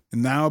 Right.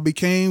 And now it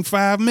became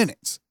 5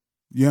 minutes.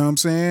 You know what I'm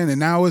saying? And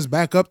now it's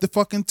back up to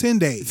fucking 10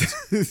 days.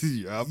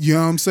 Yep. You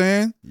know what I'm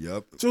saying?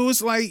 Yep. So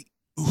it's like,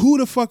 who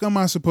the fuck am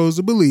I supposed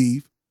to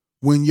believe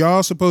when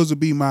y'all supposed to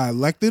be my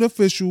elected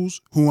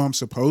officials who I'm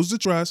supposed to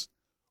trust,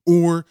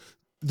 or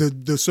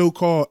the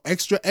so-called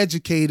extra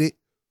educated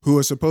who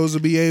are supposed to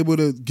be able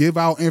to give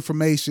out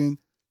information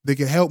that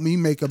can help me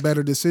make a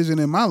better decision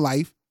in my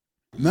life?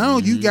 Now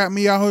you got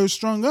me out here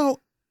strung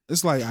out.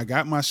 It's like I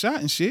got my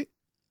shot and shit.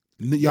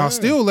 Y'all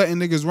still letting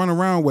niggas run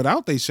around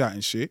without they shot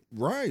and shit.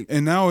 Right.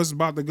 And now it's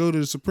about to go to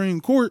the Supreme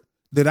Court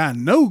that I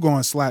know going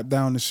to slap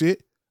down the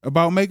shit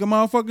about making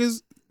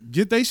motherfuckers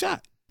get they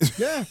shot.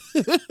 Yeah.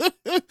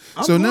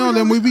 So now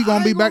then we going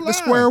to be back to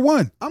square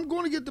one. I'm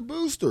going to get the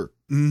booster.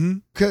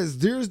 Because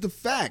there's the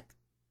fact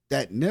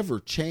that never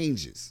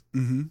changes.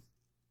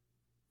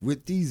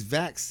 With these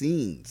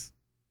vaccines.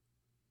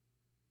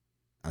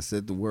 I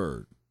said the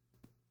word.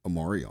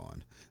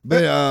 Omarion.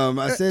 But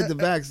I said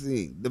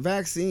the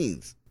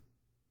vaccines.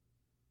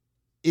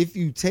 If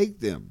you take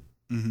them,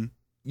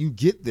 you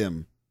get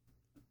them,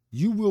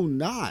 you will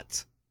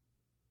not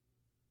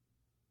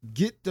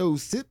get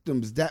those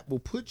symptoms that will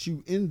put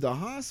you in the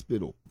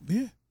hospital.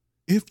 Yeah.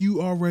 If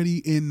you already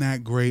in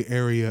that gray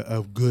area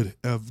of good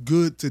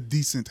to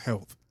decent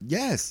health.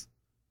 Yes.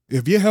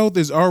 If your health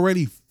is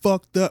already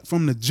fucked up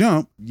from the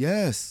jump,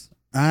 Yes.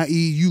 i.e.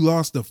 you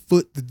lost a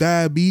foot to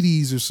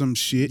diabetes or some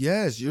shit,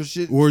 Yes. Your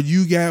shit. or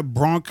you got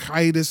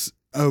bronchitis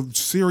of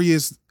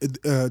serious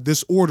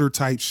disorder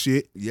type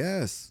shit,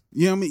 Yes.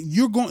 you know what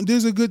I mean?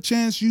 There's a good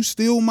chance you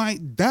still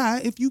might die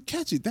if you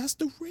catch it. That's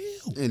the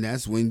real. And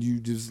that's when you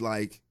just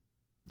like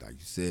you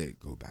said,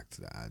 go back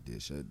to the idea,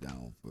 shut it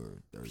down for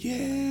 30 Yeah,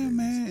 days.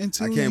 man.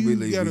 Until I can't you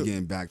believe gotta- we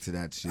getting back to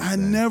that shit. I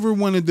man. never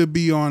wanted to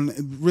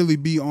really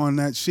be on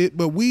that shit,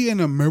 but we in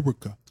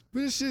America.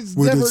 But this shit's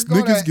Where never the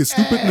gonna niggas get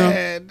stupid now.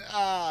 end.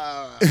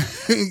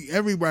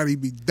 Everybody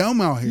be dumb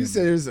out here. You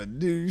said there's a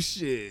new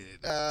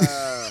shit.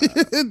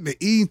 The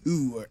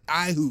Ehu or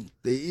Ihu.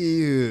 The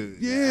ew.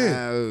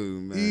 Yeah. Oh,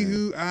 man.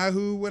 Ehu,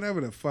 Ihu,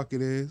 whatever the fuck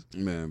it is.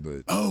 Man,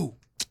 but Oh,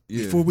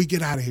 yeah. before we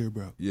get out of here,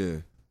 bro, Yeah.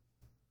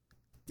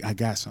 I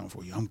got something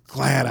for you. I'm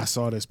glad I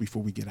saw this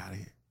before we get out of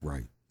here.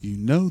 Right. You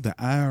know the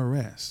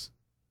IRS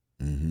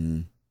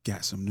Mm-hmm.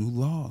 got some new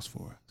laws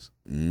for us.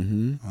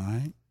 Mm-hmm. All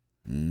right.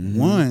 Mm-hmm.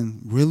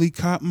 One really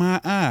caught my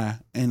eye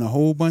and a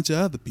whole bunch of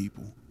other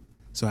people.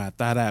 So I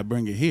thought I'd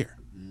bring it here.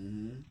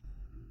 Mm-hmm.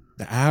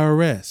 The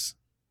IRS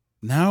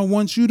now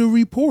wants you to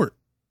report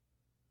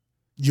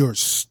your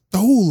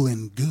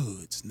stolen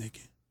goods,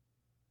 nigga.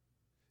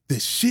 The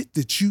shit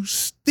that you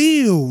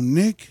steal,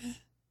 nigga.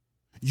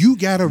 You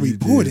gotta You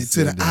report did it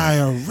to the send that.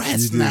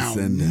 IRS You did now,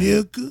 send that.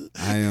 nigga.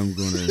 I am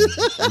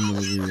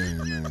gonna be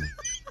there, man.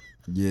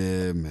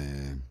 Yeah,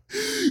 man.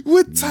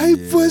 What type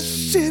Yeah, of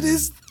shit man.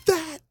 is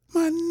that,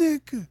 my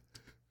nigga?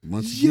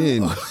 Once Yo.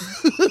 again,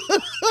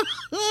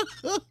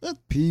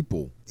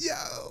 people,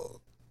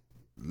 Yo.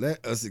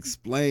 let us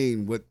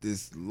explain what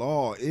this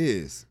law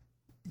is.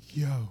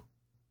 Yo.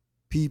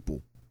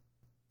 People,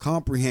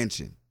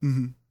 comprehension.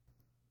 Mm-hmm.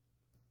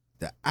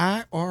 The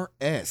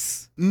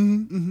IRS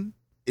Mm-hmm. Mm-hmm.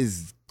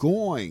 is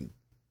going.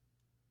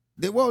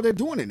 They're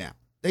doing it now.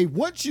 They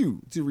want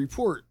you to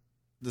report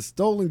the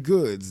stolen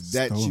goods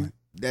that Stolen.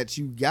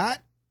 you got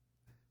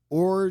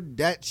or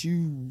that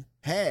you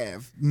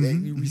have that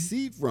Mhm, you mhm.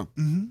 received from.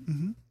 Mm-hmm.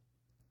 Mm-hmm.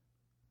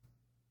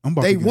 I'm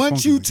about They to get want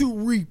funky you with it.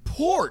 to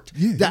report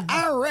Yeah, the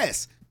yeah,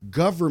 IRS,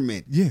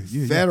 government, Yeah,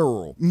 yeah,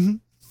 federal, Mm-hmm.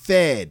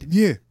 Fed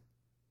Yeah.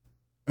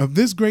 Of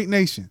this great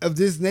nation. of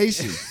this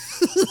nation.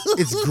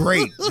 It's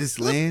great. This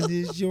land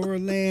is your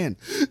land.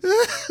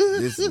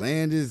 This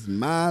land is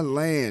my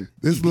land.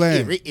 This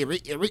land.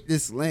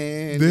 This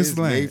land This is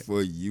land. made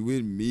for you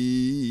and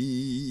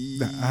me.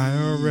 The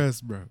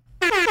IRS, bro.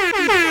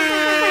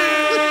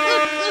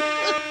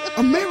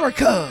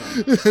 America.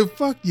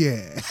 Fuck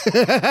yeah.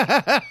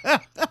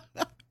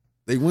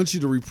 They want you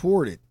to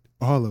report it.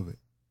 All of it.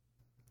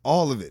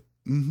 All of it.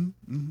 Mm-hmm.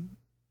 Mm-hmm.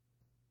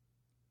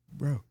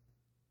 Bro,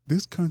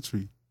 this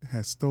country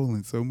has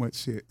stolen so much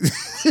shit.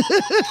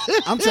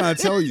 I'm trying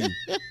to tell you.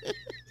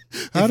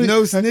 How If did-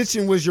 no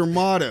snitching was your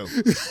motto,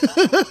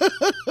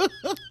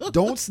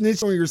 don't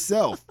snitch on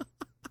yourself.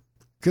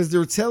 Because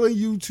they're telling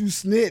you to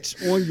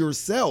snitch on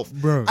yourself.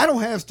 Bro, I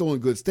don't have stolen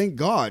goods, thank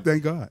God.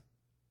 thank God.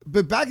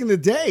 But back in the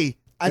day,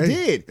 I Hey,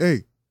 did.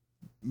 Hey,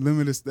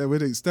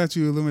 with a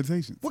statute of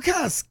limitations. What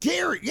kind of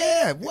scary?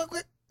 Yeah. What?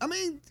 I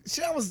mean,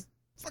 shit, I was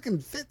fucking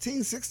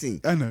 15,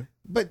 16. I know.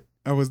 But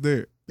I was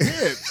there.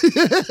 yeah.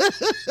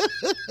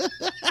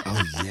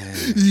 Oh, yeah.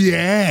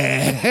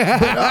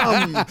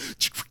 Yeah.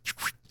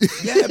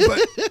 Yeah, but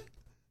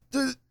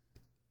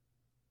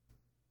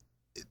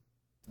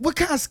what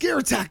kind of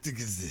scare tactic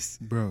is this?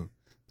 Bro,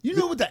 You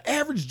know what the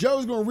average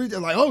Joe's gonna read? They're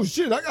like, oh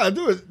shit, I gotta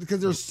do it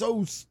because they're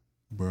so.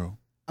 bro.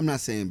 I'm not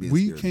saying being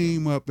We scared,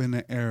 came up in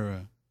an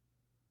era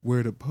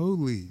where the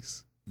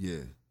police though.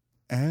 Yeah.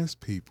 asked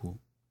people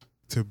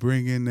to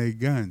bring in their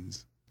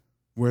guns,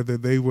 whether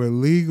they were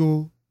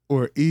legal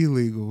or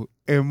illegal,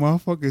 and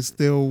motherfuckers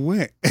still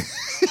went.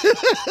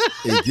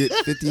 And get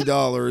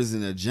 $50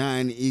 and a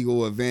Giant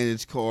Eagle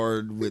Advantage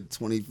card with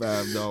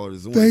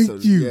 $25 on. Thank So,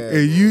 you. yeah, And bro.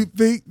 you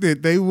think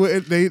that the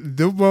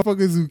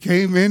motherfuckers who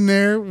came in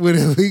there with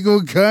illegal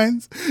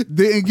guns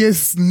didn't get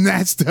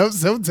snatched up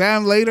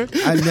sometime later?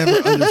 I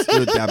never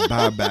understood that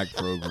buyback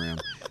program.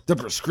 The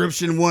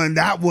prescription one,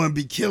 that one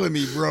be killing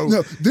me, bro.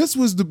 No, this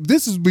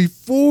is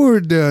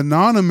before the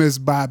anonymous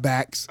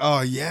buybacks.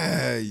 Oh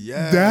yeah,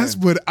 yeah. That's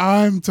what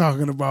I'm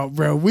talking about,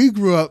 bro. We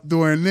grew up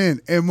during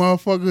then, and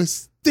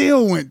motherfuckers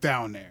still went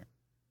down there.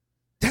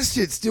 that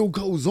shit still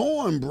goes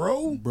on,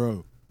 bro.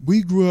 Bro,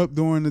 we grew up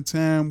during the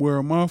time where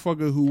a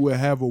motherfucker who would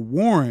have a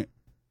warrant,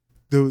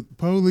 the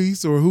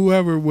police or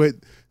whoever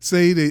would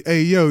say that,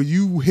 hey, yo,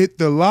 you hit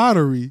the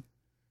lottery,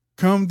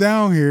 come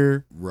down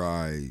here,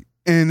 Right,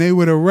 and they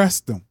would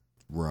arrest them.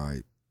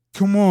 right,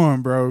 Come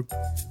on, bro.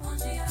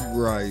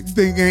 right.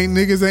 Think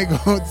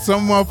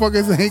some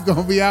motherfuckers ain't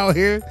gonna be out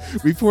here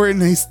reporting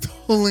they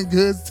stolen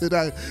goods to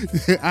the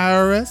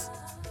IRS?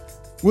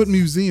 What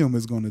museum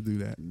is gonna do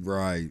that?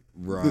 Right,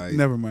 right.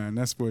 Never mind.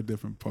 That's for a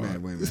different part.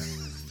 Man, wait a minute.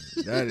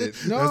 That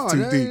is That's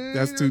too deep.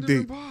 That's too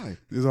deep. Pie.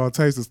 There's all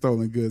types of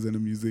stolen goods in the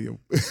museum.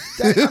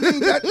 That's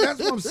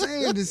what I'm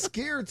saying. The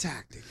scare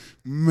tactic.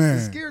 Man.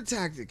 The scare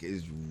tactic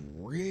is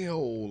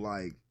real.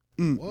 Like,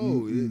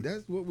 whoa,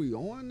 that's what we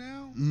on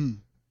now?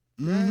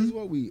 That's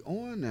what we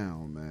on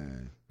now,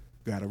 man.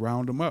 Gotta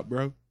round them up,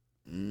 bro.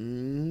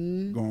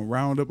 Gonna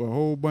round up a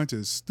whole bunch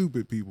of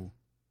stupid people.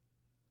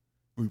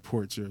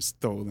 Report your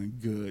stolen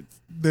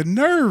goods. The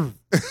nerve.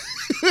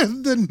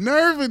 The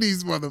nerve of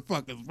these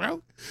motherfuckers,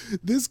 bro.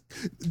 This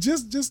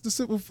just the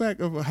simple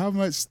fact of how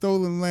much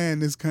stolen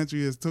land this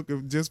country has took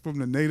just from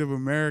the Native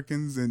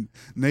Americans and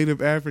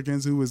Native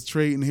Africans who was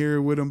trading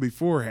here with them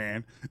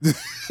beforehand.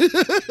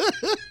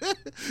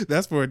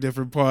 That's for a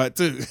different part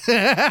too.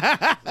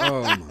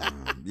 Oh my,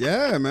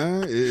 yeah,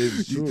 man,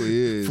 it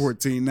truly is.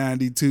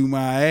 1492,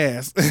 my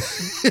ass.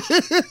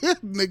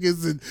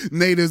 Niggas and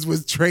natives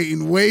was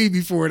trading way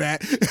before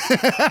that.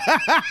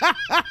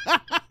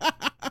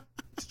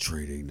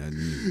 Trade ain't nothing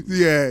new.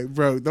 Yeah,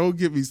 bro, don't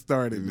get me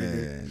started,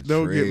 man. Man,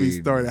 Don't get me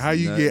trade started. How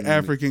is you get nothing.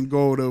 African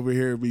gold over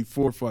here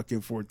before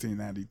fucking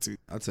 1492?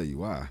 I'll tell you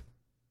why.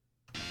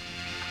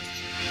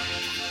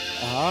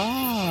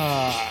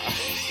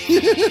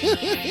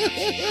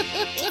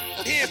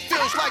 It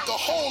feels like a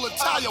whole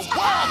entire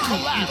world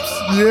collapsed.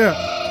 Yeah.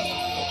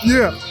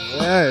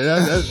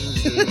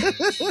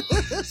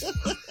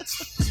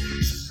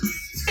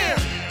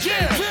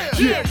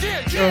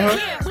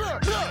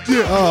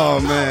 Oh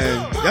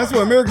man, that's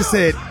what America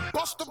said.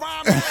 Bust the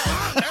rhyme now.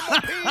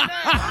 MOP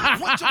now.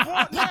 What you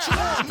want now? What you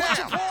want now?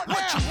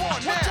 What you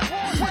want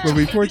now? But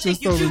report your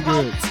stolen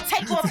goods.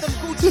 Take off them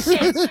Gucci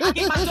shits. I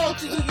get my dog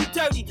to do you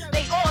dirty.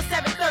 They all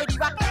 730.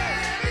 Rock.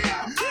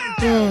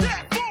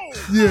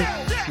 Yeah.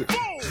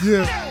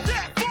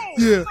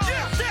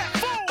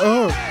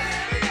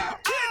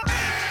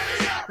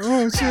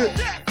 Oh shit.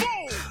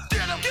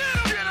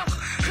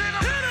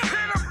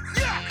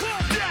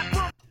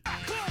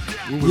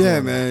 Yeah,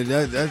 man,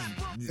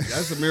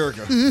 that's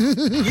America.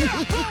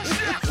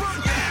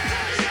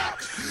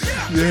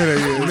 Yeah, that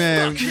is.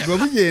 Man, but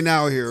we getting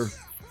out here.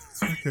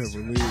 I can't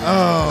believe it.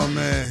 Oh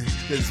man,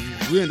 because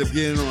we end up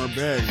getting on our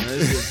bag, man.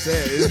 It's just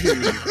sad. It's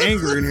getting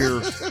angry in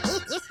here.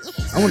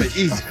 I want to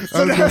eat.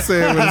 I was gonna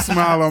say it with a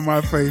smile on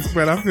my face,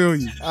 but I feel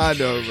you. I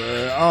know,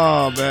 man.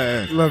 Oh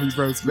man, Love you,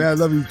 bro. man, I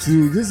love you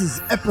too. This is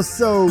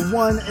episode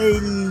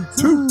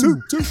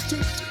 182.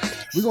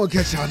 We're going to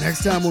catch y'all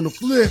next time on the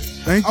flip.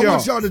 Thank I y'all.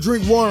 want y'all to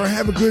drink water and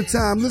have a good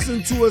time.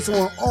 Listen to us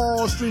on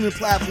all streaming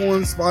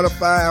platforms,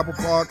 Spotify, Apple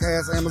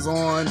Podcasts,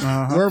 Amazon,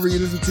 wherever you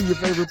listen to your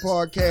favorite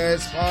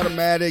podcasts,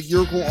 Podomatic,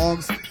 Yurko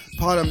Unks,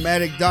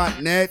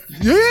 Podomatic.net.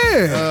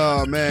 Yeah.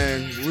 Oh,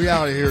 man. We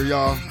out of here,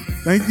 y'all.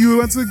 Thank you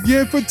once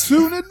again for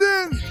tuning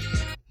in.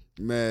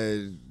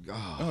 Man.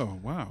 Oh,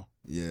 wow.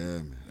 Yeah,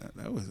 man.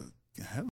 That was a hell